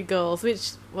 The three girls,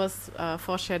 which was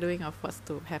foreshadowing of what's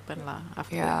to happen lah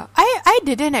after. Yeah, I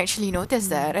didn't actually notice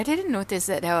that. I didn't notice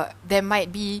that there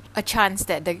might be a chance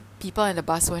that the people in the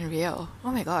bus weren't real. Oh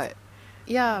my god.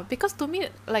 Yeah, because to me,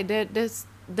 like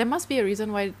there must be a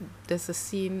reason why there's a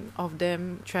scene of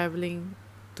them traveling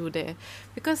to there,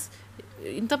 because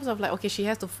in terms of like, okay, she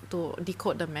has to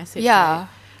decode the message. Yeah. Right?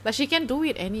 Like she can do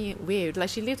it any way. Like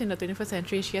she lives in the 21st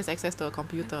century, she has access to a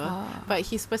computer, but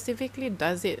he specifically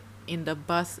does it in the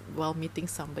bus while meeting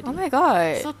somebody. Oh my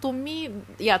god. So to me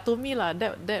lah,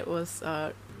 that was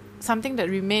something that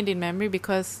remained in memory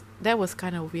because that was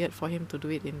kind of weird for him to do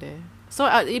it in there. So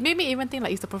it made me even think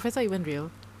like, is the professor even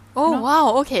real? Oh, you know?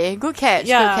 wow, okay, good catch.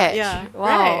 Yeah, good catch. yeah,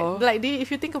 Wow. right. Like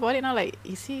if you think about it now, like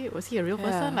was he a real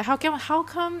person? Like how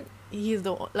come he's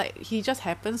he just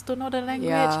happens to know the language?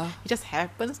 Yeah. He just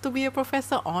happens to be a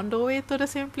professor on the way to the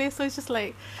same place. So it's just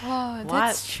like, Oh, what?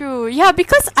 that's true. Yeah,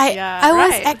 because Yeah, I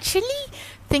was right. actually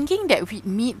thinking that we'd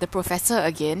meet the professor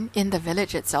again in the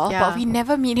village itself, Yeah. but we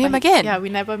never meet him But again. Yeah, we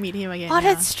never meet him again. Oh,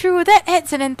 yeah. that's true. That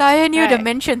adds an entire new Right.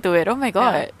 dimension to it. Oh my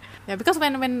god. Yeah, because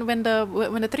when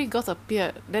the three girls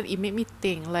appeared, then it made me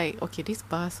think like, okay, this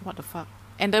bus, what the fuck?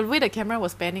 And the way the camera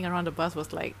was panning around the bus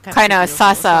was like Kinda creepy also. So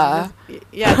I'm sus, just-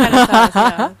 yeah, kind of sus.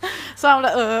 Yeah. So I'm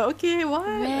like, okay, what?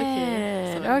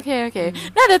 Man. Okay. Okay.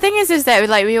 No, the thing is that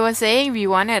like we were saying we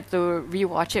wanted to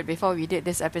rewatch it before we did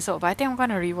this episode, but I think I'm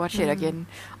gonna rewatch it again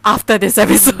after this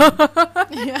episode.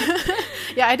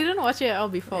 Yeah, I didn't watch it at all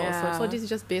before. Yeah. So this is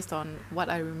just based on what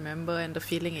I remember and the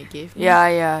feeling it gave me.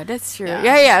 Yeah, that's true.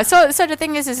 Yeah. Yeah. So the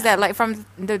thing is that like from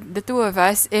the two of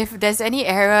us, if there's any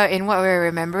error in what we're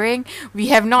remembering,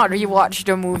 we have not rewatched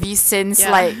the movie since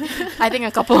Yeah. like I think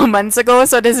a couple of months ago.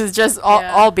 So this is just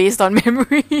all based on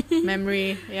memory.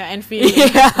 Memory, yeah, and feeling.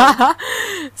 Yeah.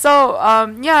 So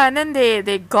and then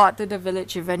they got to the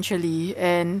village eventually,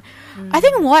 and I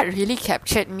think what really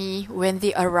captured me when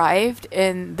they arrived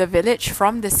in the village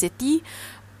from the city,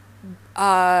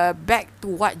 back to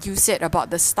what you said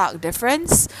about the stark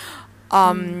difference,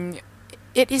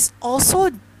 it is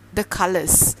also the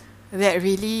colors that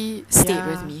really stayed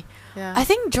with me. Yeah. I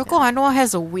think Joko Anwar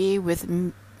has a way with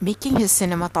making his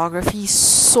cinematography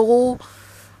so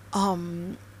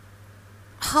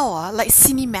like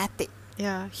cinematic.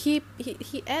 Yeah, he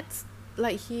adds,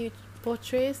 like, he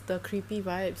portrays the creepy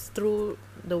vibes through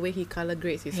the way he color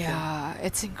grades his film. Yeah,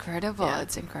 it's incredible. Yeah.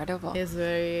 It's incredible.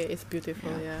 It's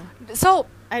beautiful. Yeah. So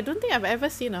I don't think I've ever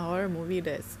seen a horror movie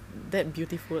that's that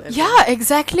beautiful. Ever. yeah,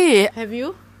 exactly. Have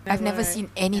you? I've never right?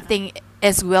 seen anything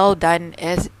as well done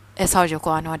as how Joko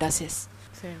Anwar does his.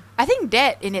 Same. I think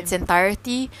that in its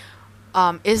entirety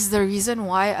is the reason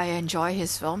why I enjoy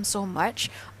his film so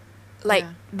much. Like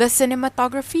the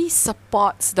cinematography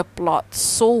supports the plot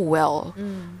so well.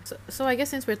 So I guess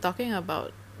since we're talking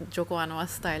about Joko Anwar's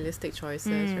stylistic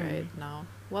choices right now,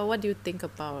 what do you think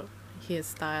about his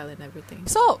style and everything?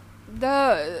 So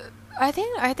I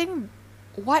think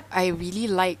what I really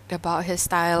liked about his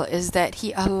style is that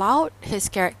he allowed his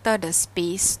character the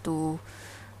space to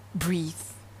breathe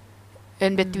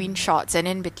in between shots and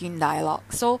in between dialogue.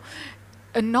 So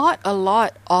not a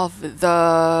lot of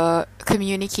the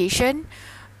communication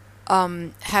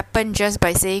happen just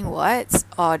by saying words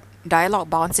or dialogue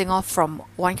bouncing off from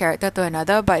one character to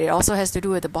another, but it also has to do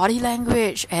with the body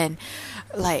language and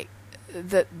like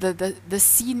the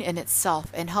scene in itself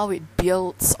and how it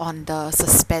builds on the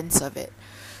suspense of it.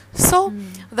 So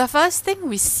the first thing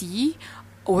we see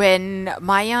when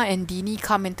Maya and Dini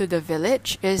come into the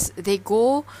village is they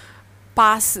go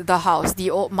past the house,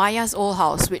 Maya's old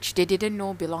house, which they didn't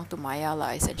know belonged to Maya lah,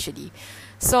 essentially.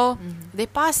 So they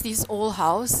pass this old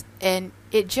house and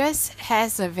it just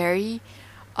has a very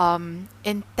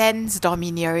intense,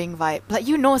 domineering vibe. Like,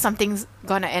 you know, something's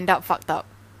gonna end up fucked up.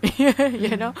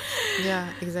 You know?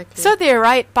 Yeah, exactly. So they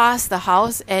ride past the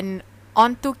house and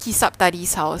onto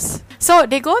Kisaptari's house. So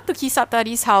they go to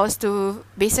Kisaptari's house to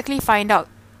basically find out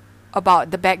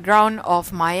about the background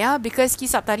of Maya, because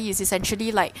Kisaptari is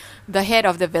essentially like the head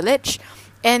of the village,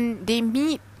 and they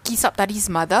meet Kisaptari's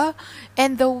mother,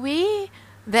 and the way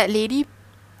that lady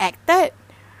acted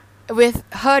with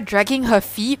her dragging her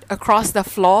feet across the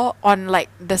floor on like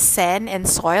the sand and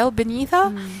soil beneath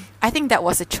her, I think that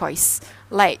was a choice.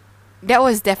 Like that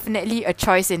was definitely a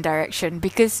choice in direction,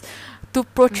 because to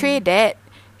portray that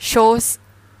shows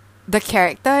the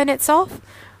character in itself.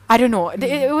 I don't know.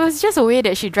 It was just a way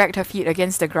that she dragged her feet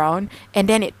against the ground, and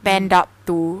then it panned up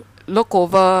to look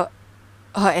over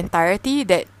her entirety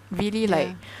that really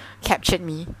like captured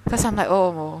me, because I'm like,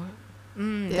 oh,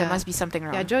 there must be something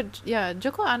wrong.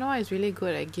 Joko Anwar is really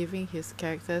good at giving his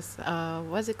characters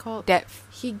what's it called, Depth.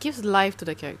 he gives life to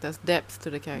the characters, depth to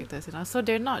the characters, so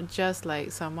they're not just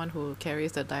like someone who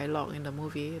carries the dialogue in the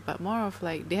movie, but more of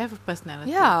like they have a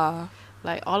personality.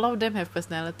 Like all of them have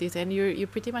personalities, and you're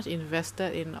pretty much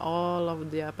invested in all of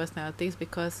their personalities,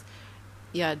 because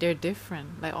they're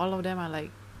different. Like all of them are like,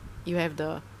 you have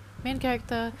the main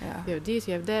character, you have this,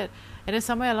 you have that, and then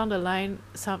somewhere along the line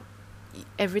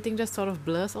everything just sort of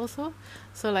blurs also.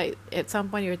 So like at some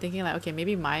point you're thinking like, okay,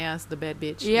 maybe Maya's the bad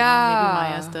bitch, maybe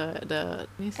Maya's the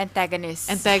antagonist.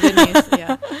 And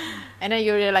then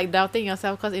you're like doubting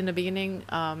yourself, because in the beginning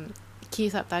Ki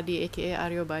Saptadi aka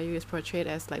Aryo Bayu is portrayed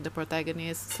as like the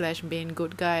protagonist / main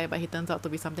good guy, but he turns out to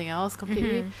be something else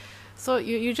completely. So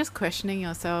you're just questioning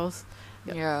yourselves,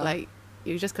 like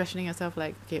you're just questioning yourself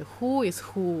like, okay, who is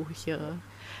who here,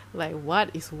 like what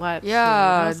is what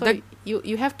here? So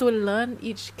you have to learn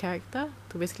each character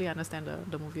to basically understand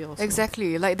the movie also.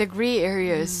 Exactly, like the gray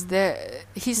areas.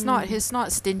 He's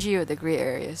not stingy with the gray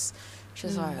areas, which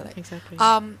is why I like. Exactly.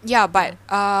 But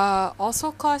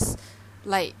also cause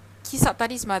like Ki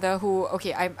Saptadi's mother, who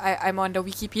I'm on the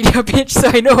Wikipedia page, so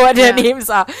I know what their names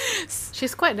are.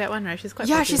 She's quite that one, right? She's quite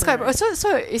she's quite right?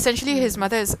 So essentially his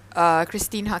mother is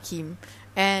Christine Hakim,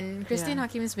 and Christine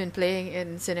Hakim has been playing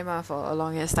in cinema for a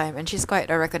longest time, and she's quite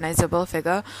a recognizable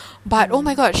figure. But oh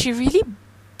my god, she really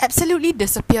absolutely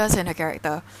disappears in her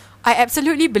character. I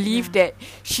absolutely believe that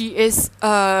she is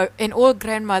an old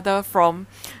grandmother from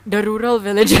the rural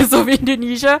villages of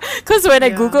Indonesia. Because when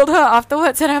I googled her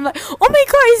afterwards, and I'm like, oh my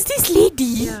god, is this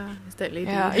lady? Yeah, it's that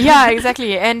lady. Yeah,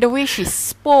 exactly. And the way she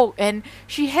spoke, and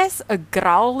she has a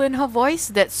growl in her voice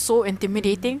that's so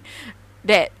intimidating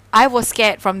that I was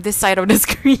scared from this side of the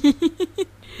screen.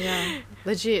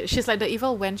 Legit. She's like the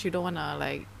evil wench you don't wanna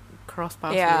like cross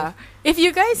paths with. If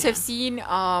you guys have seen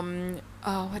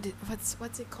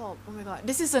what's it called? Oh my god,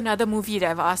 this is another movie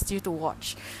that I've asked you to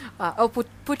watch.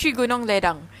 Putri Gunung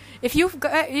Ledang. If you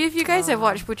guys have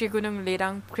watched Putri Gunung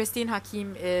Ledang, Christine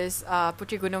Hakim is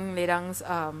Putri Gunung Ledang's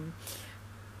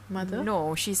mother.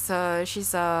 No, she's her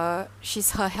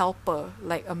helper,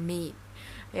 like a maid.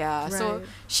 So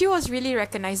she was really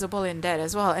recognizable in that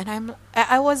as well. And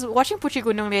I was watching Putri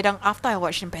Gunung Ledang after I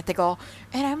watched Impetigore,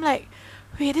 and I'm like,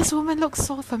 wait, this woman looks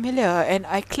so familiar. And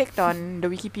I clicked on the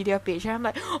Wikipedia page, and I'm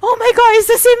like, oh my god, it's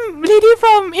the same lady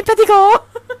from Impetigore.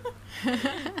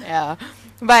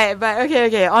 But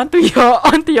okay, on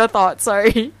to your thoughts.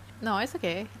 Sorry. No, it's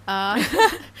okay.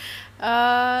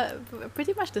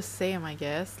 Pretty much the same, I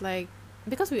guess. Like,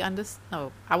 because we understand.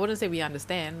 No, I wouldn't say we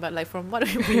understand, but like from what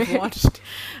we've watched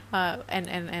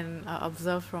and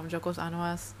observed from Joko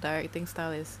Anwar's directing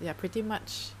style is pretty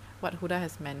much what Huda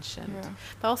has mentioned.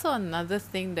 But also another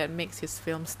thing that makes his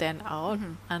film stand out,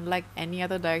 unlike any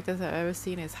other directors I've ever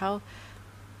seen, is how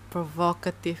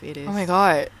provocative it is. Oh my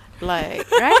god. Like,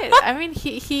 right? I mean,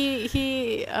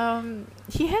 he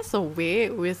has a way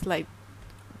with like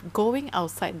going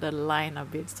outside the line a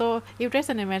bit. So if there's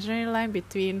an imaginary line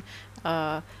between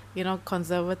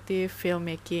conservative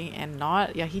filmmaking and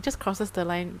not, he just crosses the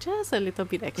line just a little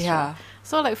bit extra.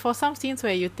 So like for some scenes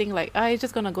where you think like, it's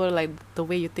just gonna go like the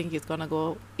way you think it's gonna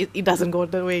go, it doesn't go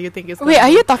the way you think it's gonna go. Wait, are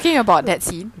you go. talking about that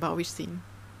scene? About which scene?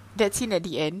 That scene at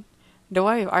the end, the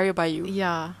one with Aryo Bayu.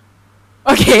 Yeah.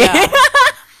 Okay.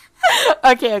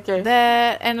 Okay.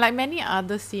 That and like many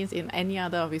other scenes in any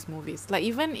other of his movies, like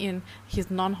even in his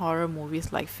non-horror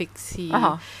movies like Fixie,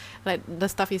 like the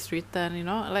stuff he's written,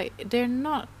 like they're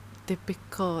not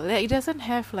typical. Like, it doesn't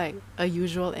have like a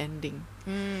usual ending.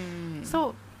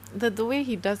 So the way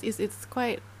he does is it's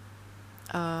quite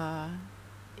I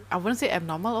wouldn't say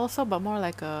abnormal also, but more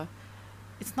like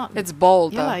it's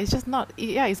bold. It's just not.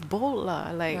 It's bold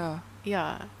like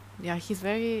he's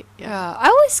very I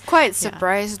was quite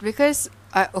surprised because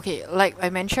like I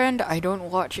mentioned, I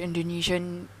don't watch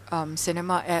Indonesian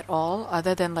cinema at all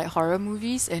other than like horror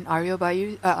movies and Aryo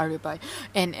Bayu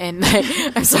and like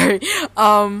I'm sorry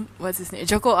what's his name,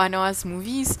 Joko Anwar's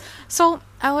movies. So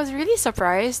I was really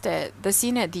surprised at the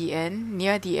scene at the end,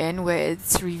 near the end, where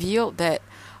it's revealed that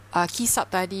Ki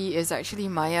Saptadi is actually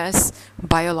Maya's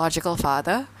biological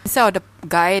father. So the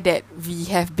guy that we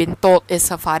have been told is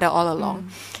her father all along.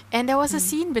 And there was a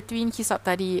scene between Ki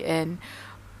Saptadi and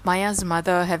Maya's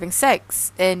mother having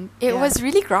sex, and it Yeah. was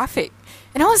really graphic.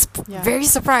 And I was Yeah. very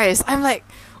surprised. I'm like,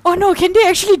 oh no, can they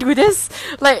actually do this?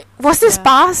 Like, was this Yeah.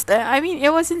 past? I mean, it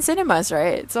was in cinemas,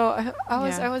 right? So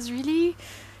Yeah. I was really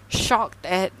shocked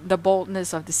at the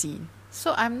boldness of the scene.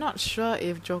 So I'm not sure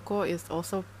if Joko is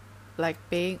also like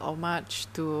paying homage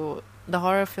to the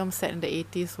horror film set in the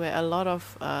 80s where a lot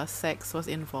of sex was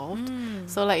involved.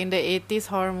 So like in the 80s,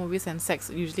 horror movies and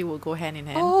sex usually will go hand in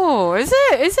hand. Oh, is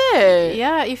it? Is it?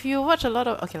 Yeah, if you watch a lot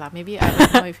of okay lah, maybe I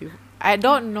don't know if you I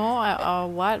don't know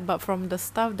what, but from the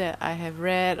stuff that I have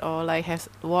read or like have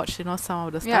watched, you know, some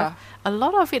of the stuff, a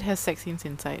lot of it has sex scenes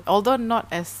inside, although not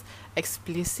as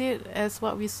explicit as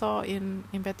what we saw in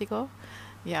Impetigo.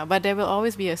 Yeah, but there will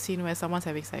always be a scene where someone's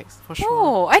having sex for sure.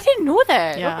 Oh, I didn't know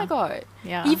that. Oh Yeah. my god.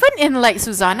 Yeah, Even in like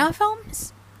Susanna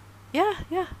films?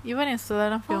 yeah, even in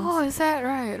Susanna films. Oh, is that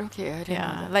right? Okay, I didn't know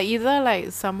Yeah, that. like either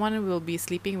like someone will be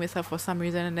sleeping with her for some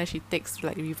reason and then she takes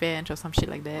like revenge or some shit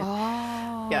like that.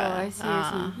 Oh, Yeah, I see, I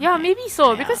uh, see. Yeah, maybe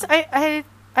so. yeah. Because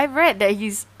I read that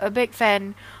he's a big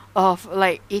fan of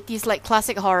like 80s like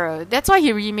classic horror. That's why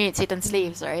he remade Satan's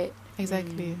Slaves, right?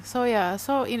 Exactly. So yeah,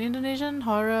 so in Indonesian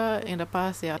horror in the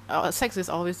past, yeah, sex is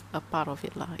always a part of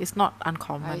it lah. It's not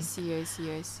uncommon. I see.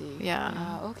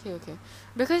 Yeah. Okay.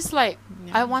 Because like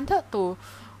I wanted to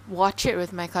watch it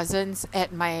with my cousins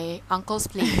at my uncle's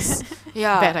place.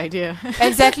 Yeah. Bad idea.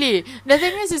 Exactly. The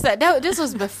thing is that this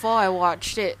was before I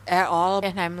watched it at all,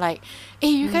 and I'm like, hey,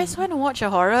 you guys want to watch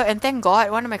a horror? And thank God,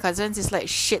 one of my cousins is like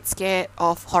shit scared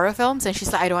of horror films, and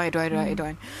she's like, I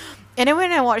don't. And then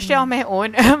when I watched it on my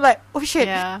own, I'm like, oh shit.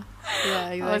 Yeah. Yeah,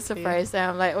 exactly. I was surprised,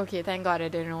 and I'm like, okay, thank God I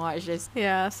didn't watch this.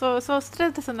 Yeah, so still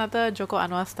there's another Joko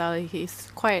Anwar style. He's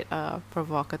quite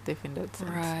provocative in that sense.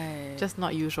 Right. Just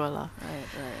not usual lah.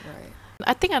 Right.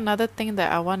 I think another thing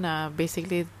that I wanna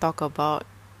basically talk about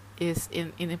is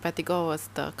in Impetigo was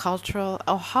the cultural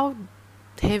or how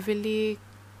heavily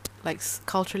like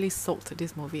culturally soaked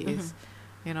this movie is.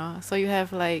 You know, so you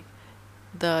have like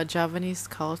the Javanese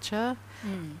culture,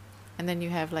 and then you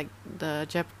have like the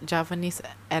Javanese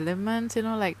elements, you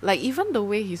know, like even the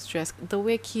way he's dressed, the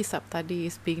way Ki Saptadi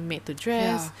is being made to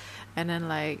dress, and then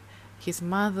like his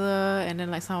mother, and then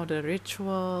like some of the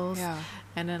rituals,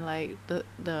 and then like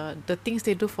the things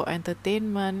they do for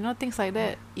entertainment, you know, things like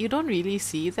that. You don't really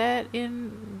see that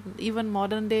in even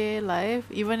modern day life.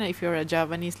 Even if you're a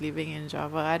Javanese living in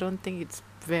Java, I don't think it's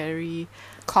very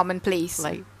Commonplace.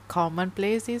 like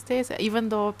commonplace these days, even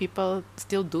though people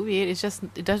still do it. It's just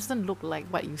it doesn't look like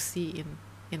what you see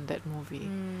in that movie.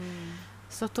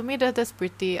 So to me that's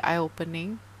pretty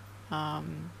eye-opening.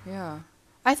 Yeah.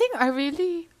 I think I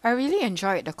really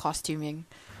enjoyed the costuming.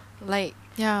 Like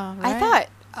Yeah, I thought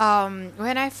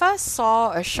when I first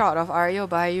saw a shot of Aryo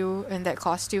Bayu in that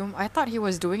costume, I thought he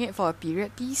was doing it for a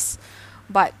period piece,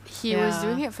 but he was Yeah.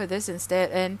 doing it for this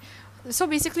instead. And so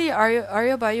basically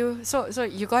Aryo Bayu, so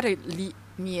you got to lead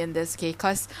me in this, okay,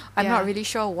 cuz I'm not Yeah. really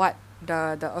sure what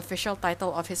the official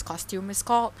title of his costume is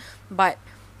called, but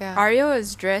yeah. Aryo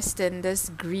is dressed in this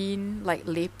green like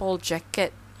lapel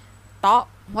jacket top.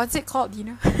 What's it called,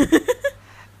 Dina?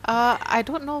 I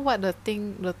don't know what the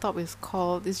top is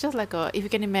called. It's just like if you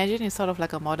can imagine, it's sort of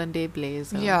like a modern day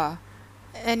blazer. Yeah.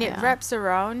 And it Yeah. wraps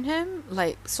around him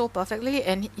like so perfectly,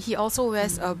 and he also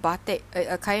wears a batik,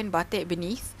 a kain batik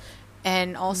beneath,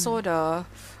 and also the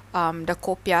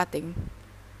kopia thing.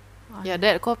 Yeah,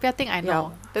 that kopia thing I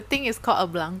know. The thing is called a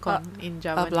blankon in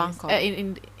Java. blankon.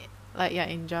 In like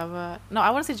in Java. No, I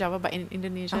want to say Java, but in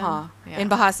Indonesian. Yeah. In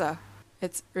Bahasa,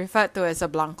 it's referred to as a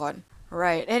blankon,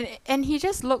 right? And he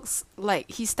just looks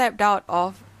like he stepped out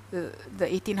of the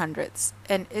 1800s,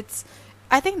 and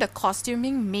I think the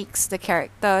costuming makes the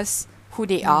characters who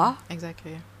they are.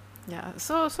 Exactly. Yeah.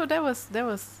 So that was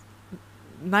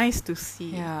nice to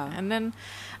see. Yeah. And then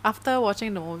after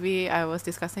watching the movie, I was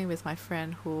discussing with my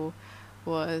friend who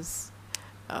was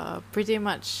pretty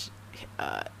much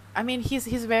I mean he's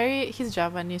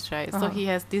Javanese, right? So he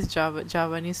has this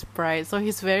Javanese pride. So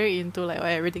he's very into like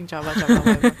everything Java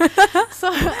whatever. So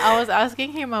I was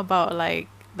asking him about like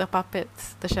the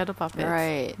puppets, the shadow puppets.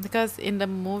 Right. Because in the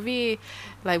movie,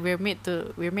 like we're made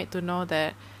to know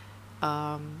that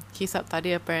Ki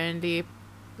Saptadi apparently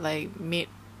like made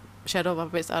shadow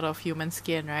puppets out of human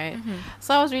skin, right?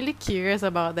 So I was really curious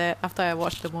about that after I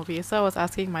watched the movie. So I was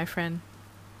asking my friend,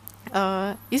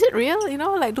 is it real? You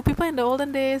know, like do people in the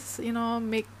olden days, you know,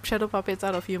 make shadow puppets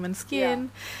out of human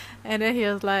skin? And then he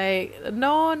was like,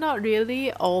 no, not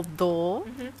really. Although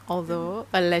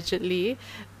allegedly,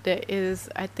 there is,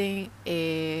 I think,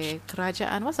 a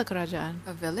kerajaan. What's a kerajaan?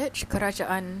 A village,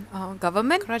 kerajaan,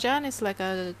 government. Kerajaan is like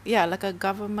like a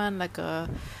government, like a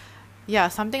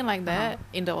something like that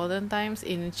in the olden times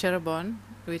in Cirebon,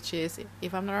 which is,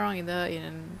 if I'm not wrong, either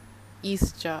in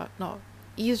East Java,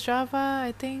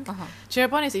 I think.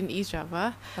 Cirebon is in East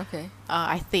Java. Okay.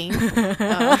 I think.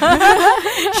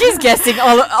 She's guessing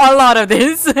a lot of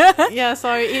this. Yeah,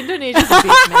 sorry, Indonesia's a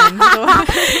big man. So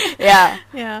Yeah.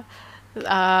 yeah.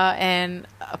 And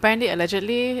apparently,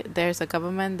 allegedly, there's a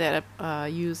government that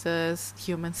uses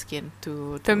human skin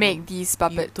to make these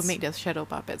puppets. to make their shadow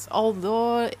puppets.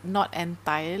 Although not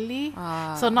entirely.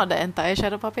 Ah. So not the entire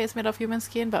shadow puppet is made of human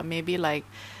skin, but maybe like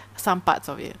some parts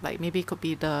of it. Like maybe it could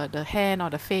be the hand or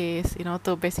the face,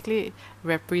 to basically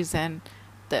represent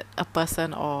that a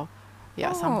person or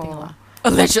something lah.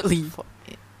 Allegedly.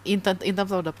 In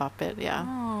terms of the puppet, yeah.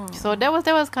 Oh. So that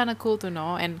was kind of cool to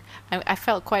know, and I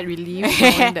felt quite relieved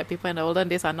knowing that people in the olden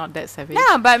days are not that savage.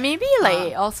 Yeah, but maybe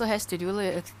it also has to do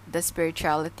with the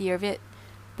spirituality of it,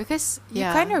 because you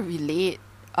kind of relate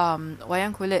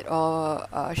wayang kulit or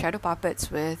shadow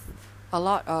puppets with a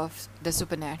lot of the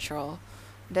supernatural.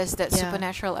 There's that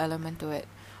supernatural element to it,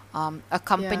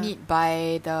 accompanied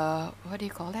by the, what do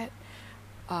you call that?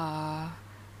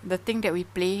 The thing that we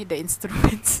play, the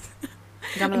instruments.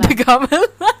 Gamelan. The gamelan.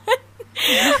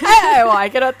 I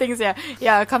cannot think.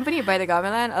 Yeah, accompanied by the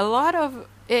gamelan. A lot of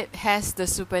it has the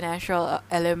supernatural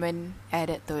element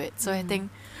added to it. So I think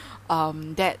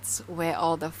that's where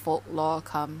all the folklore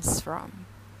comes from.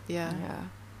 Yeah.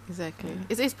 Exactly.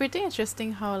 It's pretty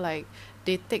interesting how like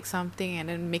they take something and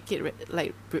then make it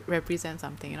represent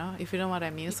something, if you know what I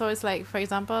mean. So it's like, for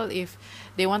example, if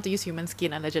they want to use human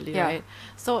skin allegedly, right?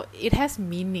 So it has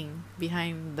meaning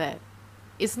behind that.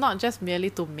 It's not just merely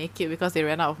to make it because they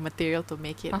ran out of material to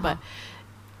make it, but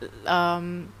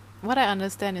what I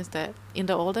understand is that in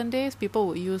the olden days, people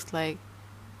would use like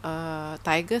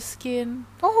tiger skin,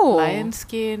 lion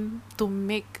skin to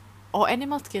make, or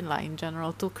animal skin in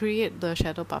general, to create the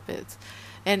shadow puppets.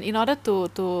 And in order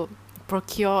to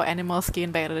procure animal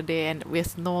skin back in the day, and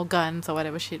with no guns or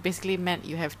whatever shit, basically meant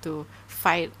you have to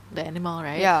fight the animal,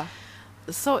 right? Yeah.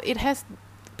 So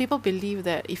people believe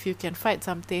that if you can fight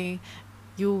something,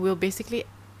 you will basically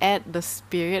add the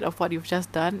spirit of what you've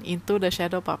just done into the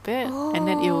shadow puppet, and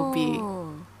then it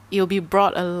will be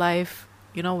brought alive,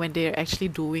 when they're actually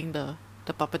doing the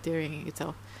puppeteering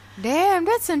itself. Damn,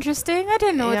 that's interesting. I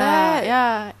didn't know that.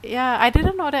 Yeah. I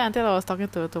didn't know that until I was talking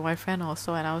to my friend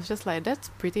also, and I was just like, that's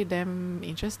pretty damn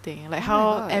interesting. Like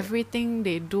how everything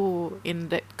they do in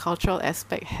that cultural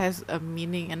aspect has a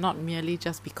meaning and not merely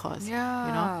just because.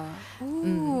 Yeah.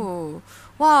 Ooh.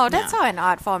 Wow, that's how an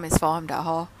art form is formed,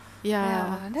 That's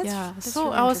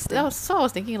So really I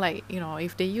was thinking, like,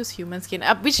 if they use human skin,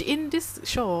 which in this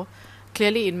show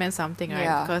clearly it meant something,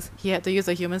 right? Because he had to use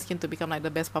a human skin to become like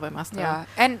the best puppet master. Yeah,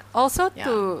 and also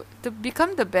to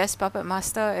become the best puppet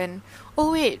master. And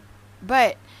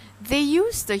but they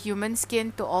used the human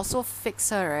skin to also fix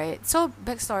her, right? So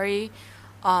backstory,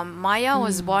 Maya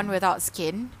was born without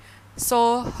skin,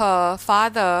 so her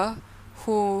father,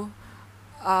 who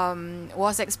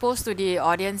was exposed to the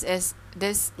audience as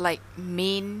this like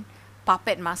main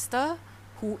puppet master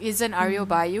who isn't Aryo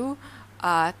Bayu,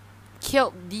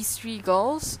 killed these 3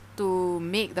 girls to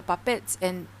make the puppets,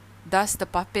 and thus the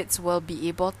puppets will be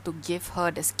able to give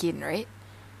her the skin, right?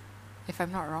 If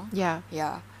I'm not wrong. Yeah.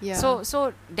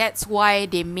 So that's why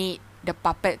they made the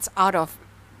puppets out of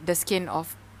the skin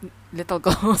of little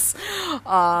girls.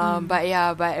 But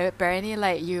apparently,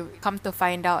 like, you come to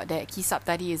find out that Ki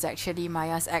Saptari is actually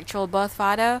Maya's actual birth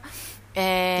father.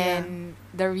 And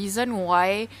the reason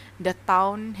why the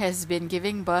town has been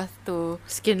giving birth to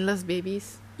skinless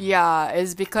babies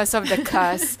is because of the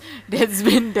curse that's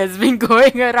been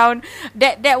going around.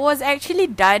 That was actually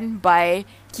done by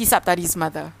Ki Saptari's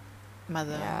mother.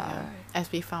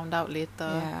 As we found out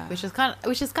later, which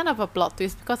is kind of a plot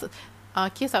twist, because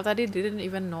Ki Saptari didn't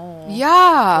even know.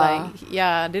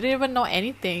 Didn't even know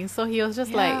anything. So he was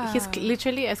just like, he's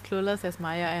literally as clueless as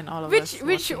Maya and all of us.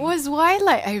 Which was why,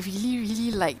 like, I really,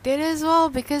 really liked it as well,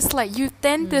 because, like, you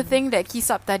tend to think that Ki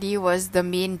Saptari was the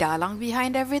main dalang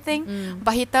behind everything,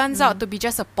 but he turns out to be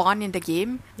just a pawn in the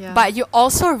game. But you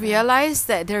also realize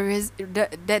that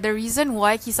the reason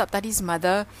why Ki Saptari's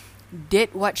mother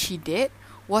did what she did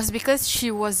was because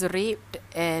she was raped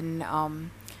and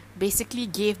basically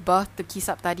gave birth to Ki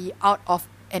Saptari out of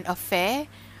an affair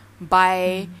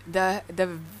by the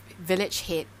village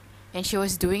head, and she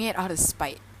was doing it out of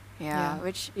spite.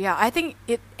 Which I think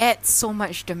it adds so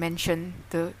much dimension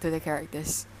to the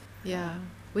characters.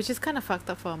 which is kind of fucked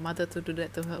up for a mother to do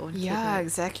that to her own kid. Yeah, Right?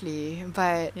 exactly.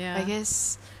 But Yeah. I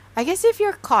guess if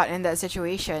you're caught in that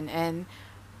situation, and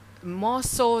more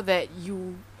so that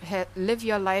you live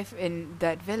your life in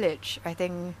that village, I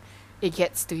think it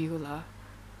gets to you lah.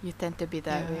 You tend to be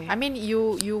that Yeah. way. I mean,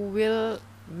 you will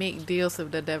make deals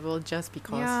with the devil just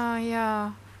because. yeah,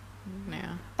 yeah.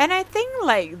 Yeah. And I think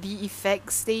like the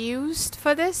effects they used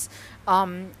for this,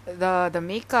 the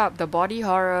makeup, the body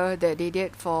horror that they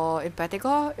did for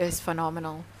Impeticor is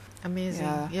phenomenal. Amazing.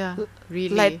 Yeah. Yeah. L-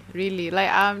 Really, like- really. Like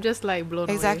I'm just like blown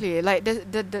away. Exactly, like the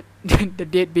the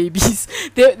dead babies.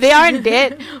 They aren't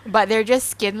dead, but they're just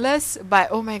skinless. But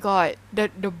oh my god, the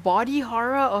body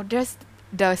horror of just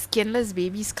the skinless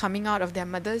babies coming out of their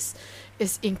mothers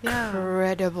is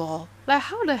incredible. Like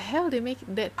how the hell they make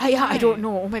that? I don't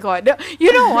know. Oh my god.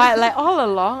 You know what? Like all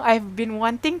along, I've been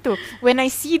wanting to. When I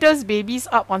see those babies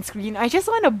up on screen, I just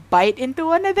want to bite into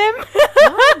one of them.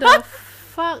 What the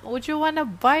fuck would you want to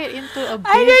bite into a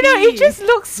baby? I don't know. It just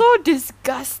looks so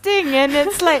disgusting, and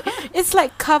it's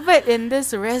like covered in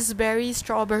this raspberry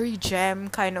strawberry jam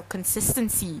kind of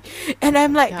consistency. And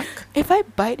I'm like, Yuck. if I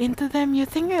bite into them, you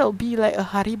think it'll be like a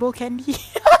Haribo candy?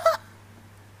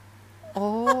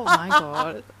 Oh my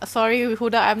god. Sorry,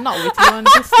 Huda, I'm not with you on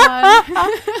this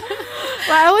one.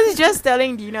 Well, I was just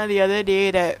telling Dina the other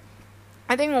day that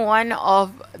I think one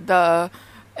of the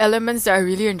elements that I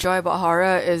really enjoy about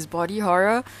horror is body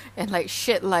horror, and like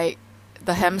shit like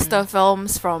the hamster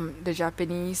films from the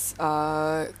Japanese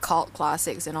cult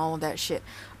classics and all that shit.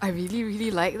 I really,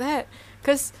 really like that.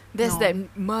 Because there's No. that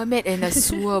mermaid in a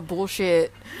sewer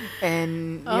bullshit,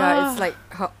 and yeah, it's Ah. like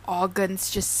her organs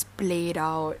just splayed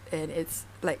out, and it's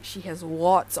like she has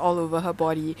warts all over her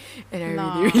body, and I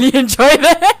No. really, really enjoy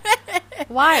that.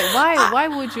 Why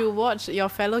would you watch your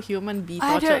fellow human be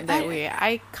I don't- tortured that I- way?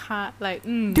 I can't like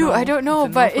Dude, no, I don't know,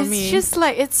 it's a no but for it's me. just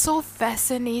like it's so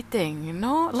fascinating, you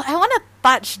know? Like I want to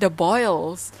touch the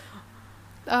boils.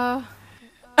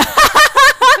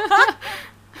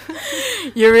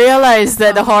 You realize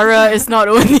that the horror is not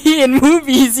only in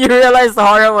movies. You realize the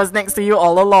horror was next to you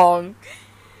all along.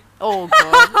 Oh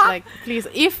god, like please,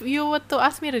 if you were to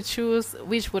ask me to choose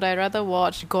which would I rather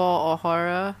watch, gore or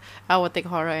horror, I would take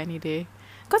horror any day.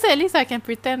 Because at least I can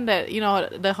pretend that,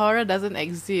 the horror doesn't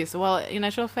exist. Well, in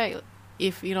actual fact,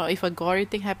 if a gory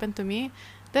thing happened to me,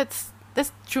 that's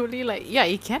truly like, yeah,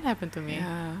 it can happen to me.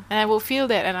 Yeah. And I will feel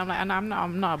that, and I'm like, and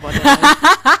I'm not about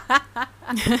that.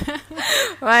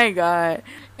 My God.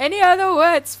 Any other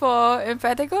words for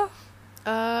Empatico?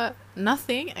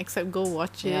 Nothing except go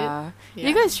watch it. Yeah.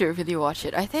 You guys should really watch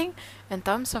it. I think in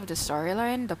terms of the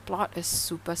storyline, the plot is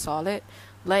super solid.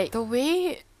 Like the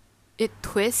way it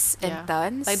twists and Yeah.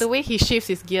 turns. Like the way he shifts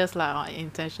his gears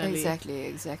intentionally.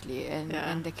 Exactly. And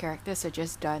Yeah. and the characters are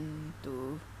just done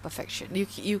to perfection.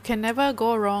 You can never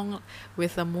go wrong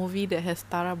with a movie that has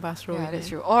Tara Basro Yeah, in that's it.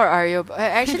 true. Or Aryo.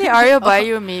 Actually, Aryo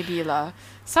Bayu maybe lah.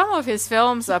 Some of his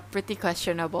films are pretty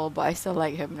questionable, but I still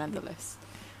like him nonetheless.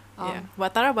 Yeah,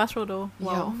 but Tara Basro though. Yeah.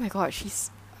 Oh Wow. my God, she's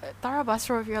Tara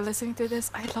Basro. If you're listening to this,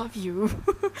 I love you.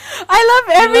 I love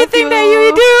everything that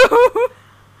you do.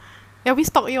 Yeah, we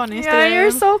stalk you on Instagram. Yeah, you're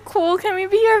so cool. Can we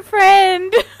be your friend?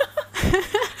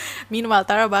 Meanwhile,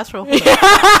 Tara Basro.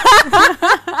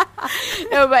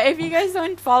 No, but if you guys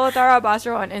don't follow Tara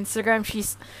Basro on Instagram,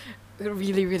 she's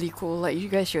really, really cool. Like, you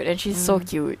guys should. And she's so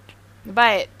cute.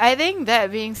 But I think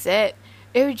that being said,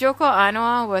 if Joko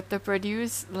Anwar were to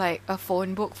produce, like, a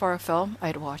phone book for a film,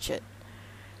 I'd watch it.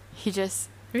 He just...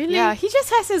 Really? Yeah, he just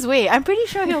has his way. I'm pretty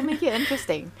sure he'll make it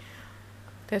interesting.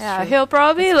 That's Yeah, true. he'll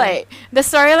probably, That's like... The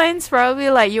storyline's probably,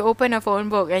 like, you open a phone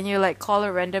book and you, like, call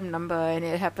a random number and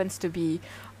it happens to be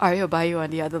Aryo Bayu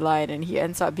on the other line and he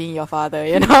ends up being your father,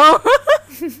 you know?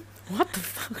 What the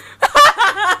fuck?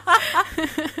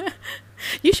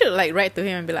 You should like write to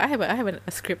him and be like, I have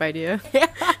a script idea.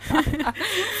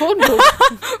 Phone book.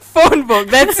 Phone book,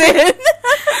 that's it.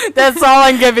 That's all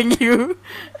I'm giving you.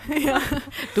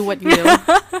 Do what you will.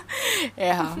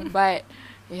 Yeah, but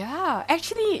yeah,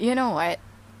 actually, you know what?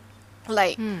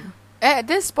 Like, at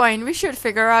this point, we should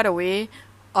figure out a way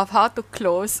of how to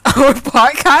close our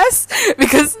podcast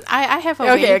because I have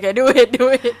a okay, way. do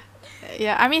it.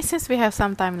 Yeah, I mean, since we have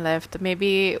some time left,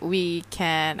 maybe we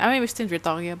can. I mean, since we're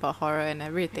talking about horror and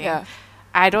everything, Yeah.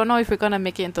 I don't know if we're gonna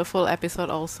make it into a full episode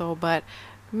also, but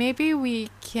maybe we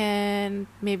can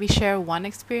share one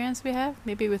experience we have,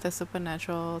 maybe with a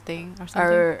supernatural thing or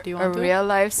something. Do you want a to? real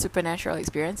life supernatural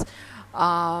experience.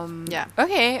 Yeah.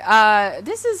 Okay.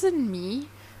 This isn't me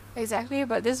exactly,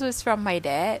 but this was from my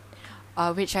dad.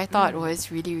 which I thought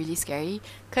was really, really scary.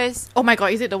 Cause Oh my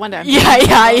god, is it the one that I'm yeah, thinking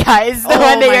yeah, about? yeah, it's the Oh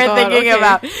one that my you're god, thinking okay.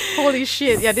 about. Holy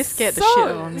shit! Yeah, this scared the shit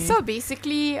out of me. So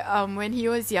basically, when he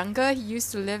was younger, he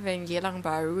used to live in Geylang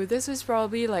Bahru. This was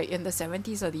probably like in the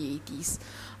 70s or the 80s.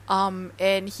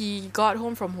 And he got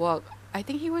home from work. I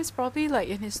think he was probably like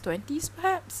in his 20s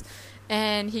perhaps.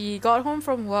 And he got home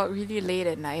from work really late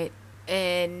at night,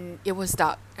 and it was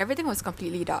dark. Everything was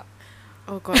completely dark.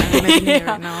 Oh god, I'm imagining it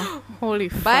right now. Holy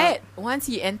fuck. But once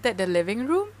he entered the living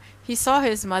room, he saw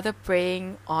his mother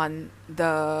praying on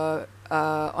the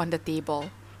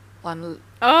table.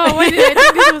 Oh, why did I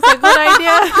think this was a good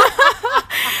idea?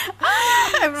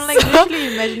 I'm like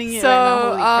literally imagining it right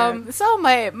now. Holy crap. So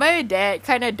my dad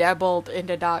kind of dabbled in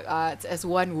the dark arts as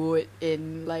one would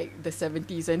in like the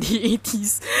 70s and the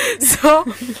 80s. So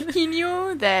he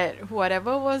knew that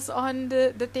whatever was on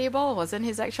the table wasn't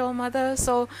his actual mother.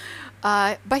 So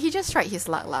but he just tried his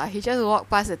luck lah. He just walked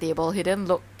past the table. He didn't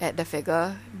look at the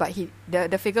figure, but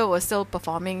the figure was still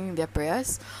performing their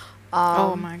prayers.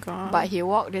 Oh my god. But he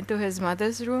walked into his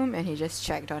mother's room and he just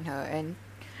checked on her, and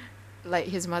like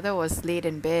his mother was laid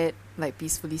in bed, like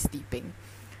peacefully sleeping.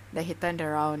 Then he turned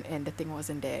around and the thing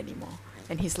wasn't there anymore.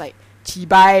 And he's like,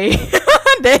 Chibai.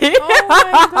 Oh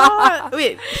my god.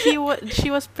 Wait, she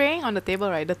was praying on the table,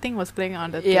 right? The thing was playing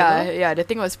on the table. Yeah, the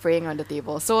thing was praying on the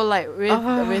table. So like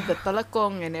with the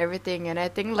telekong and everything, and I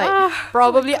think like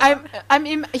probably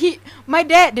my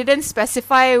dad didn't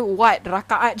specify what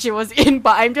rakaat she was in,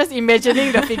 but I'm just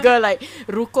imagining the figure like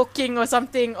rukoking or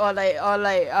something, or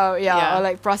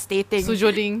like prostrating.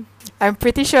 Sujuding. I'm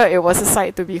pretty sure it was a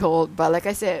sight to behold, but like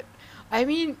I said, I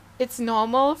mean, it's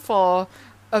normal for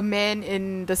a man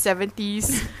in the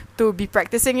 70s to be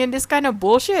practicing in this kind of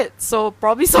bullshit, so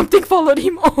probably something followed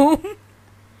him home.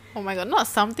 Oh my god, not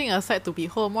something a sight to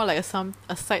behold, more like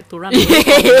a sight to run away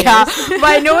from. Yeah,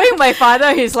 by knowing my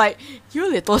father, he's like, you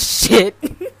little shit.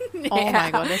 Oh my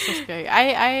god, that's so scary.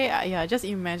 I yeah, just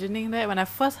imagining that when I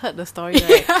first heard the story,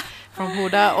 right, from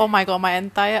Huda, oh my god, my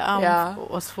entire arm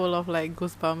was full of like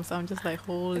goosebumps. I'm just like,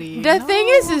 holy. The thing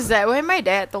is that when my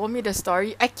dad told me the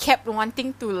story, I kept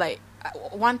wanting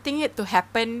it to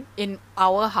happen in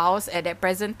our house at that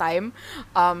present time.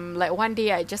 Like one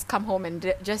day I just come home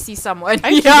and just see someone.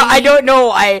 I don't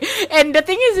know. And the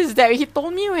thing is that he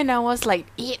told me when I was like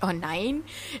 8 or 9,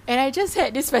 and I just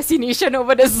had this fascination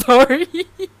over the story.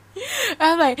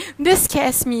 I'm like, this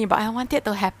scares me, but I want it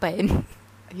to happen.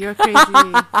 You're crazy.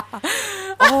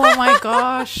 Oh my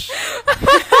gosh.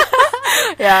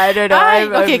 Yeah, I don't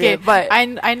know. Okay. But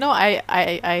I know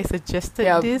I suggested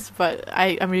this, but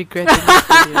I'm regretting this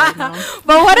really right now.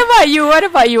 But what about you?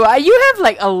 You have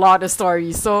like a lot of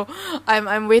stories, so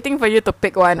I'm waiting for you to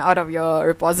pick one out of your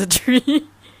repository.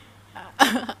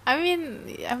 I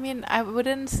mean, I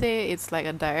wouldn't say it's like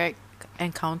a direct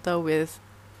encounter with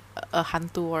a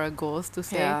hantu or a ghost to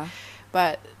say,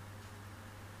 but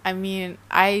I mean,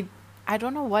 I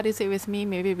don't know what is it with me.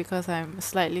 Maybe because I'm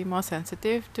slightly more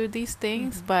sensitive to these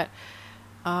things, but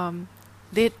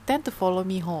they tend to follow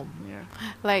me home. Yeah.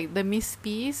 Like the Miss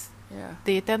P's,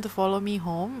 they tend to follow me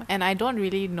home, and I don't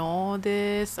really know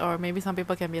this. Or maybe some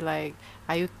people can be like,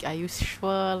 "Are you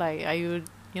sure? Like, are you?"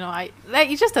 I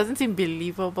like it just doesn't seem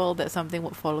believable that something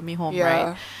would follow me home,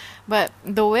 right? But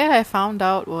the way I found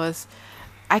out was,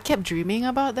 I kept dreaming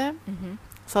about them. Mm-hmm.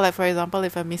 So like, for example,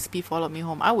 if a Miss P followed me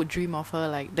home, I would dream of her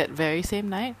like that very same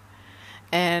night.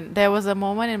 And there was a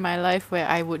moment in my life where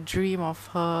I would dream of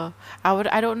her.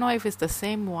 I don't know if it's the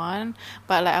same one,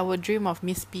 but like I would dream of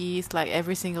Miss P's like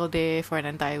every single day for an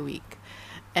entire week.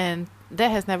 And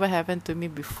that has never happened to me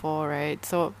before, right?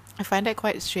 So I find that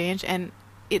quite strange, and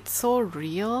it's so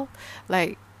real.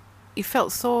 Like, it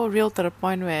felt so real to the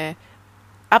point where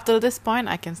up till this point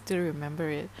I can still remember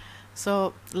it.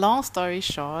 So, long story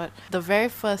short, the very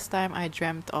first time I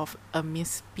dreamt of a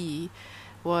Miss P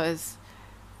was,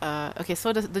 okay,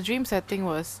 so the dream setting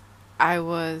was, I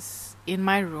was in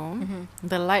my room,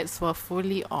 the lights were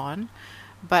fully on,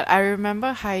 but I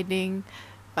remember hiding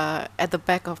at the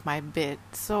back of my bed.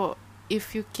 So,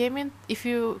 if you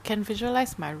can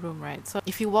visualize my room, right? So,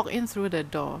 if you walk in through the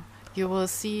door, you will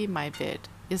see my bed.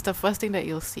 It's the first thing that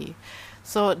you'll see.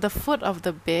 So, the foot of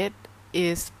the bed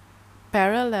is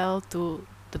parallel to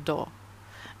the door,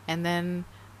 and then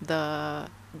the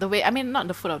way, I mean, not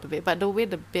the foot of the bed, but the way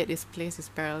the bed is placed is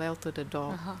parallel to the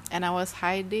door. And I was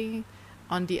hiding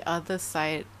on the other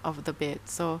side of the bed.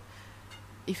 So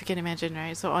if you can imagine,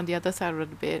 right? So on the other side of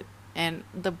the bed, and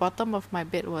the bottom of my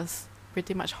bed was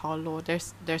pretty much hollow.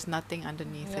 There's nothing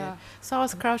underneath it. So I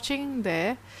was crouching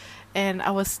there, and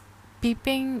I was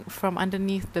peeping from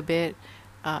underneath the bed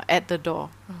at the door.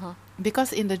 Uh-huh.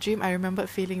 Because in the dream, I remembered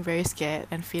feeling very scared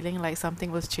and feeling like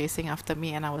something was chasing after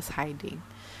me and I was hiding.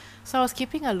 So I was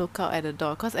keeping a lookout at the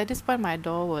door because at this point my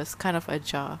door was kind of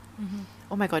ajar. Mm-hmm.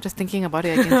 Oh my god, just thinking about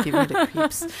it again giving me the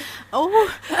creeps. Oh,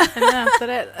 and then after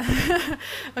that,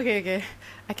 okay,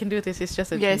 I can do this. It's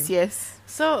just a dream. Yes.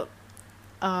 So,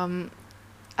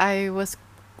 I was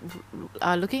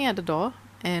looking at the door,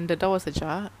 and the door was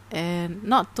ajar. And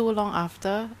not too long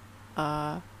after,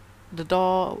 the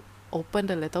door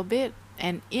opened a little bit,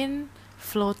 and in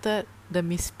floated the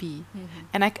Miss P.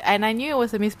 Mm-hmm. And I knew it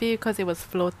was a Miss P because it was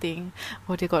floating.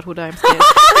 Oh dear God, Huda, I'm scared.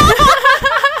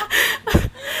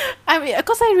 I mean,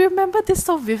 because I remember this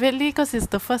so vividly because it's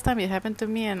the first time it happened to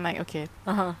me, and like, okay,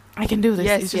 Uh-huh. I can do this.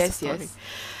 Yes, It's just a story.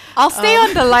 I'll stay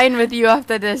on the line with you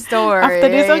after this. Don't worry. After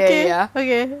this, Yeah, okay, yeah.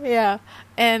 okay, yeah.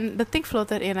 And the thing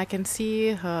floated in. I can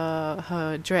see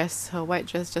her dress, her white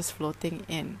dress, just floating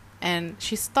in, and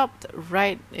she stopped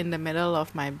right in the middle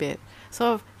of my bed.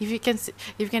 So if you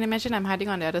can imagine, I'm hiding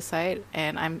on the other side,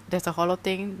 and there's a hollow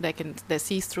thing that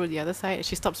sees through the other side.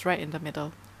 She stops right in the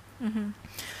middle. Mm-hmm.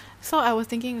 So I was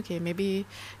thinking, okay, maybe,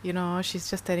 she's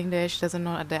just standing there. She doesn't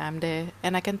know that I'm there.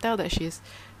 And I can tell that she's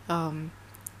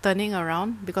turning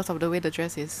around because of the way the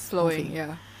dress is Flowing, moving.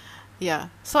 yeah. Yeah.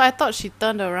 So I thought she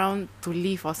turned around to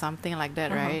leave or something like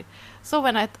that, Uh-huh. right? So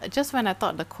when I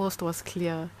thought the coast was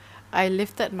clear, I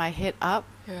lifted my head up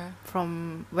Yeah.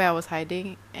 from where I was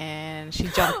hiding, and she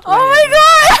jumped. Oh right my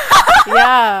at me.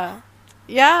 Yeah.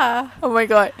 Yeah. Oh my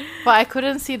god. But I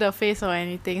couldn't see the face or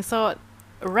anything. So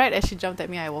right as she jumped at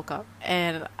me, I woke up,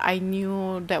 and I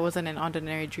knew that wasn't an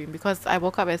ordinary dream because I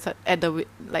woke up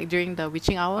during the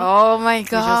witching hour, Oh my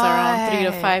which was around 3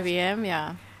 to god. 5 a.m.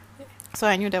 Yeah, so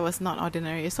I knew that was not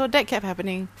ordinary. So that kept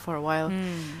happening for a while.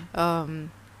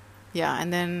 Yeah,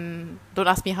 and then don't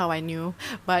ask me how I knew,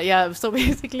 but yeah. So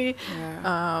basically,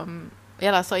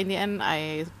 Yeah. So in the end,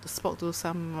 I spoke to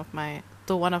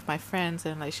one of my friends,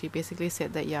 and like she basically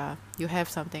said that you have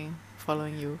something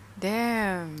following you.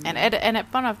 Damn. And at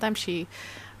that point of time,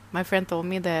 my friend told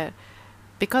me that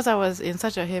because I was in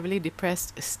such a heavily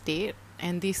depressed state,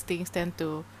 and these things tend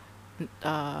to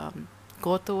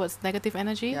go towards negative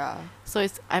energy. Yeah. So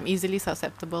I'm easily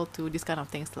susceptible to these kind of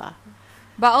things lah.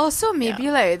 But also maybe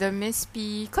like the Miss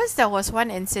P, because there was one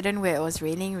incident where it was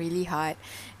raining really hard,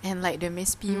 and like the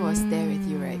Miss P was there with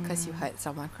you, right? Because you heard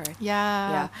someone cry.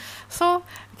 Yeah. So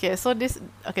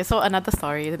another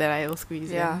story that I will squeeze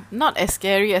Yeah. in. Not as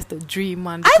scary as the dream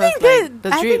one. I because, think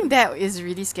like, I think that is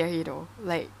really scary though.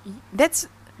 Like that's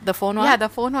the phone one. yeah, the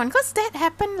phone one, because that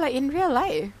happened like in real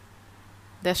life.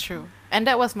 That's true. And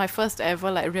that was my first ever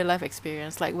like real life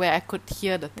experience, like where I could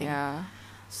hear the thing. Yeah.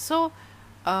 So,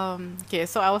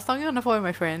 so I was talking on the phone with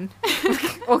my friend.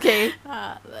 Okay.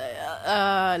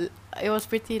 It was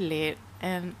pretty late,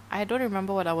 and I don't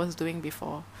remember what I was doing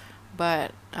before,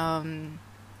 but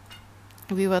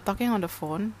we were talking on the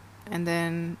phone, and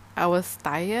then I was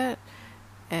tired,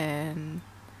 and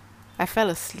I fell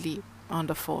asleep on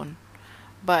the phone.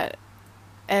 But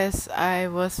as I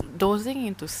was dozing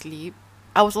into sleep,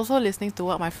 I was also listening to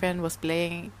what my friend was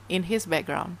playing in his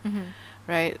background,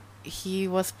 right? He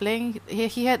was playing,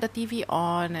 he had the TV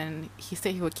on, and he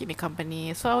said he would keep me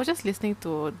company. So I was just listening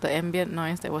to the ambient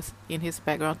noise that was in his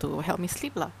background to help me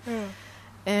sleep lah.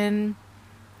 And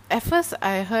at first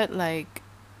I heard like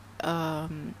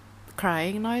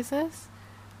crying noises.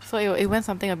 So it went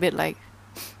something a bit like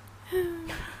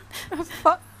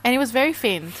and it was very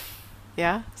faint.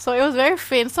 Yeah. So it was very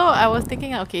faint. So I was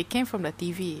thinking, okay, it came from the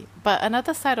TV. But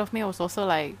another side of me was also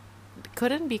like,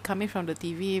 couldn't be coming from the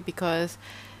TV because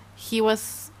he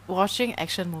was watching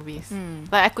action movies.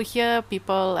 Like I could hear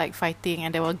people like fighting,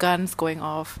 and there were guns going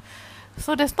off.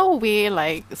 So there's no way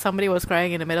like somebody was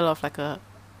crying in the middle of like an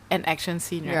action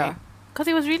scene, right? Yeah. Because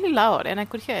it was really loud, and I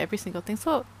could hear every single thing.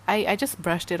 So I just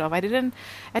brushed it off. At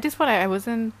this point, I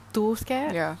wasn't too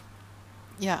scared. Yeah.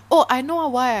 Yeah. Oh, I know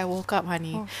why I woke up,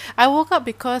 honey. Oh. I woke up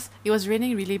because it was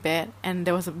raining really bad, and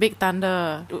there was a big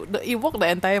thunder. It woke the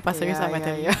entire Pasir Ris up, I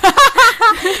tell you.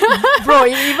 Bro,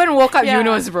 you even woke up Yeah.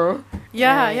 Yunus, bro.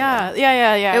 Yeah.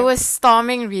 It was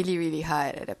storming really, really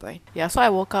hard at that point. Yeah, so I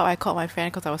woke up, I called my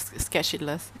friend because I was scared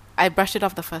shitless. I brushed it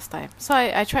off the first time. So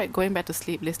I tried going back to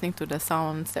sleep, listening to the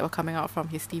sounds that were coming out from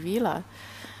his TV lah.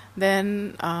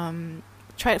 Then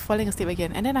tried falling asleep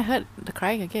again, and then I heard the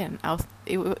crying again.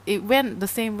 It went the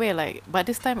same way, like, but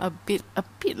this time a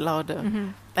bit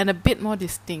louder and a bit more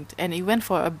distinct, and it went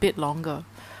for a bit longer.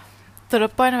 To the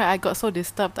point where I got so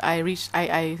disturbed, I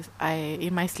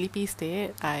in my sleepy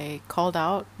state, I called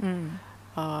out.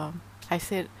 I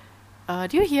said,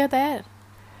 "Do you hear that?"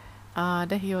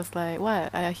 Then he was like,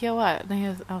 "What? I hear what?"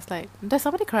 Then I was like, "There's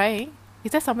somebody crying."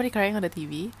 is there somebody crying on the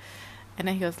TV? And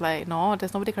then he was like, no,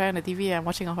 there's nobody crying on the TV. I'm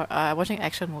watching watching an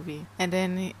action movie. And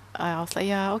then I was like,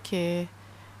 yeah, okay.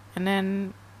 And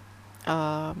then,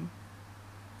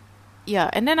 yeah.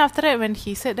 And then after that, when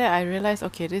he said that, I realized,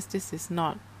 okay, this is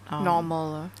not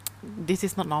Normal. this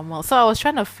is not normal. So I was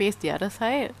trying to face the other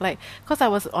side, like, because I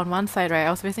was on one side, right?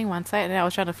 I was facing one side, and then I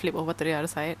was trying to flip over to the other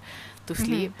side to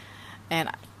sleep, and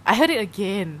I heard it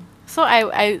again. So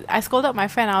I scolded my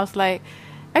friend. I was like,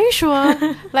 "Are you sure?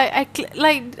 Like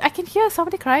I can hear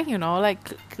somebody crying, you know, like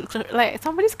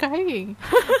somebody's crying."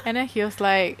 And then he was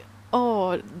like,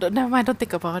 "Oh, never mind. Don't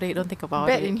think about it. Don't think about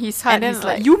Bet it." in his heart, And then, he's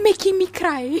like, "You making me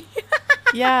cry."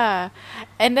 yeah.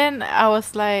 And then I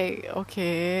was like,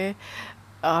 okay.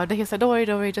 Then he said, don't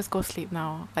worry, just go sleep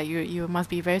now. Like you must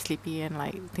be very sleepy and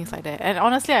like things like that. And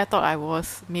honestly, I thought I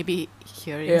was maybe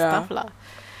hearing stuff lah.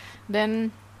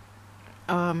 Then,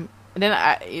 then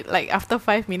like after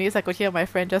 5 minutes, I could hear my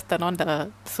friend just turn on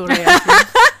the Surah Yasin.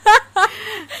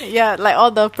 Yeah, like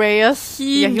all the prayers.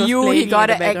 He was knew playing he in the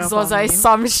gotta background for exorcise me.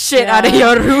 some shit Yeah. out of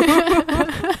your room.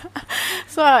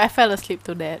 So I fell asleep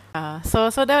to that. So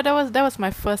that was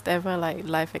my first ever like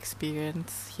life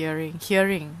experience hearing.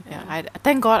 Yeah, I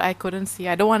thank God I couldn't see.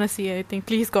 I don't want to see anything.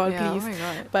 Please God, Yeah, please. oh my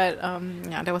God. But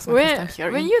yeah, that was my first time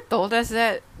hearing. When you told us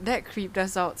that creeped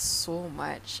us out so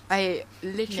much. I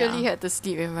literally had to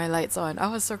sleep with my lights on. I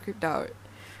was so creeped out.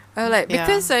 I was like, Yeah.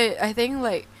 because I think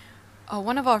like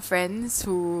one of our friends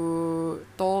who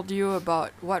told you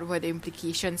about what were the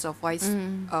implications of why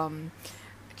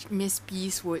Miss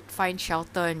Peace would find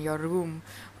shelter in your room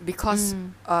because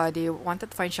they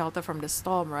wanted to find shelter from the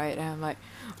storm, right? And I'm like,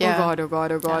 Yeah. oh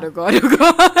God, oh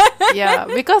God. Yeah,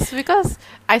 because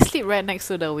I sleep right next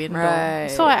to the window.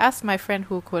 Right. So I asked my friend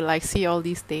who could like see all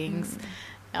these things.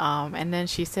 And then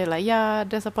she said like, yeah,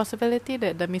 there's a possibility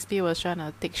that the Miss P was trying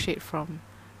to take shade from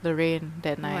the rain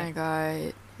that Oh my night.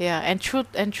 God. Yeah, and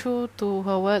true to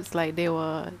her words, like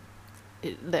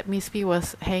that Miss P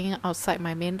was hanging outside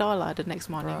my main door the next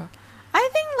morning. Bruh. I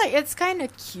think like it's kind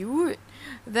of cute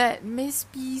that Miss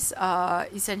P's are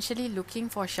essentially looking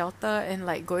for shelter and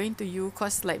like going to you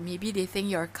cause like maybe they think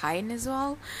you're kind as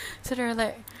well. So they're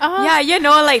like, yeah, you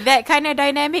know, like that kind of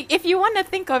dynamic. If you want to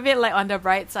think of it like on the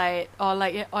bright side or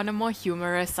like on a more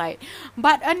humorous side,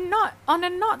 but on a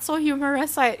not so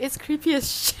humorous side, it's creepy as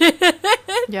shit.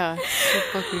 Yeah,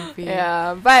 super creepy.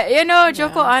 Yeah, but you know,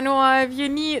 Joko Yeah. Anwar, if you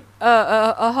need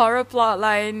a horror plot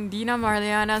line, Dina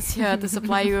Marliana's here to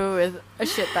supply you with a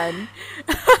shit ton.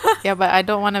 Yeah, but I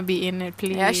don't want to be in it,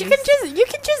 please. Yeah, you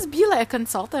can just be like a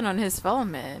consultant on his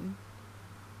film, man.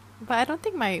 But I don't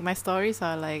think my stories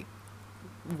are like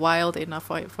wild enough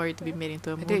for it to be made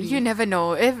into a movie. Dude, you never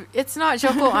know. If it's not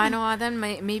Joko Anwar, then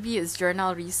maybe it's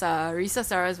Journal Risa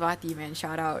Saraswati, man.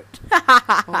 Shout out.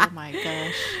 Oh my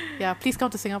gosh. Yeah, please come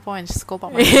to Singapore and scope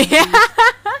out my room, please.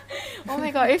 Oh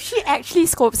my God, if she actually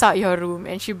scopes out your room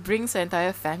and she brings her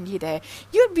entire family there,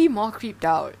 you'd be more creeped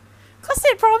out. Because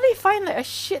they'd probably find like a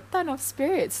shit ton of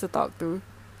spirits to talk to.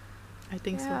 I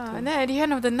think so too. And then at the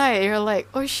end of the night, you're like,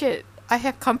 oh shit, I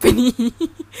have company.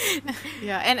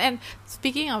 Yeah, and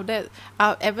speaking of that,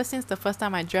 ever since the first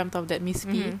time I dreamt of that Miss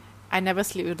P, I never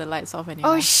sleep with the lights off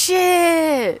anymore. Oh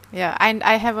shit! Yeah,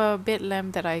 I have a bed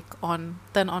lamp that I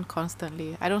turn on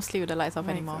constantly. I don't sleep with the lights off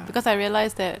my anymore God. because I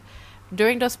realized that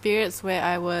during those periods where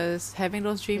I was having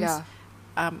those dreams,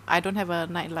 I don't have a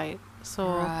night light. So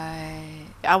Right.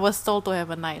 I was told to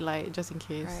have a night light just in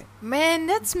case. Right. Man,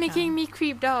 that's making me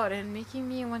creeped out and making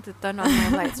me want to turn on my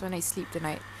lights when I sleep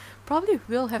tonight. Probably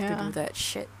will have to Yeah. do that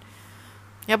shit.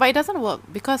 Yeah, but it doesn't work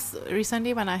because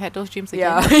recently when I had those dreams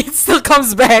again, Yeah, it still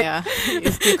comes back. yeah,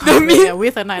 it still The comes back, Miss- yeah,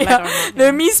 with a night light or not.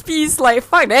 The Miss P's like,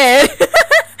 fuck that.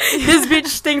 This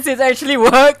bitch thinks it actually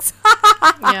works.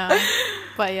 Yeah,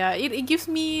 but yeah, it gives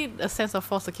me a sense of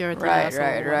false security. Right. So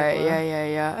whatever.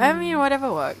 Yeah. I mean,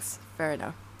 whatever works. Fair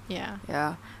enough. Yeah.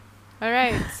 Yeah. All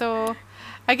right. So,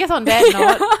 I guess on that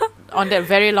note, on that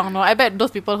very long note, I bet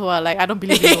those people who are like, I don't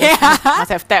believe in ghosts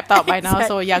must have tapped out by now.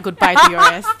 So yeah, goodbye to your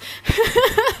ass.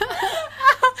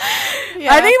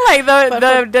 Yeah. I think like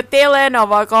But the tail end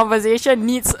of our conversation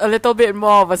needs a little bit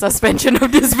more of a suspension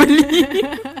of disbelief.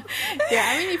 Yeah,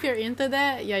 I mean, if you're into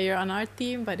that, yeah, you're on our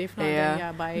team. But if not, then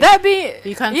yeah, bye.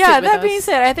 You can't sit with that being us.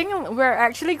 said, I think we're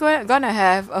actually gonna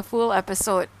have a full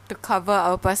episode to cover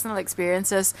our personal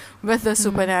experiences with the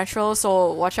supernatural.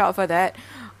 So watch out for that.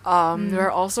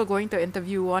 We're also going to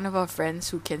interview one of our friends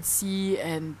who can see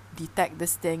and detect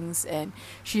these things, and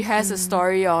she has a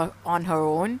story on her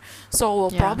own. So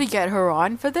we'll probably get her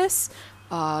on for this.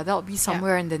 That'll be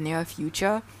somewhere in the near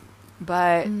future.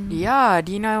 But yeah,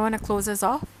 Dina, I want to close us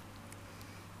off.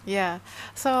 Yeah.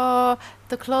 So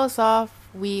to close off,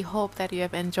 We hope that you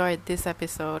have enjoyed this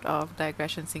episode of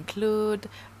Digressions Include.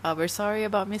 We're sorry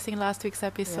about missing last week's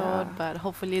episode, Yeah. but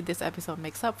hopefully this episode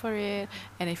makes up for it.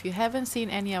 And if you haven't seen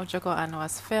any of Joko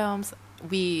Anwar's films,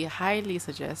 we highly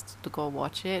suggest to go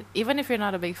watch it. Even if you're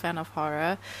not a big fan of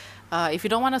horror, if you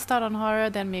don't want to start on horror,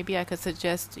 then maybe I could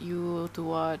suggest you to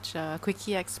watch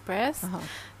Quickie Express. Uh-huh.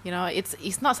 You know,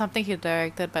 it's not something he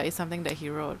directed, but it's something that he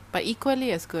wrote. But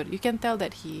equally as good. You can tell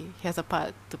that he has a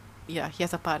part to, he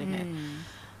has a part in it.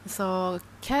 So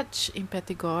catch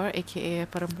Impetigore, aka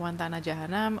Perempuan Tanah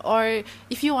Jahanam, or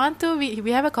if you want to, we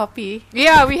have a copy.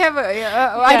 Yeah, we have a.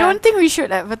 I Yeah. don't think we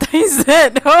should advertise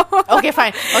that. Okay,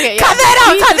 fine. Okay, Cut that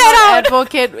out, We cut do that not out.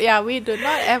 Advocate. Yeah, we do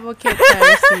not advocate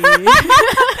piracy.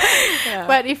 Yeah.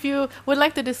 But if you would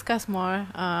like to discuss more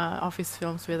of his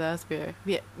films with us,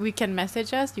 we can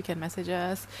message us. You can message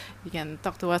us. You can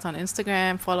talk to us on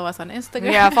Instagram. Follow us on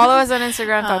Instagram. Yeah, follow us on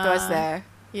Instagram. Talk to us Uh, there.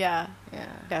 Yeah.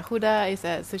 Yeah. Huda is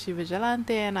at Sushi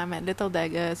Vigilante, and I'm at Little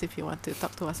Daggers. If you want to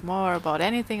talk to us more about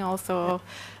anything, also.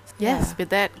 Yes. Yeah. With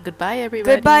that, goodbye,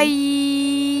 everybody. Goodbye.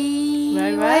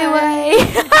 Bye-bye.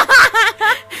 Bye.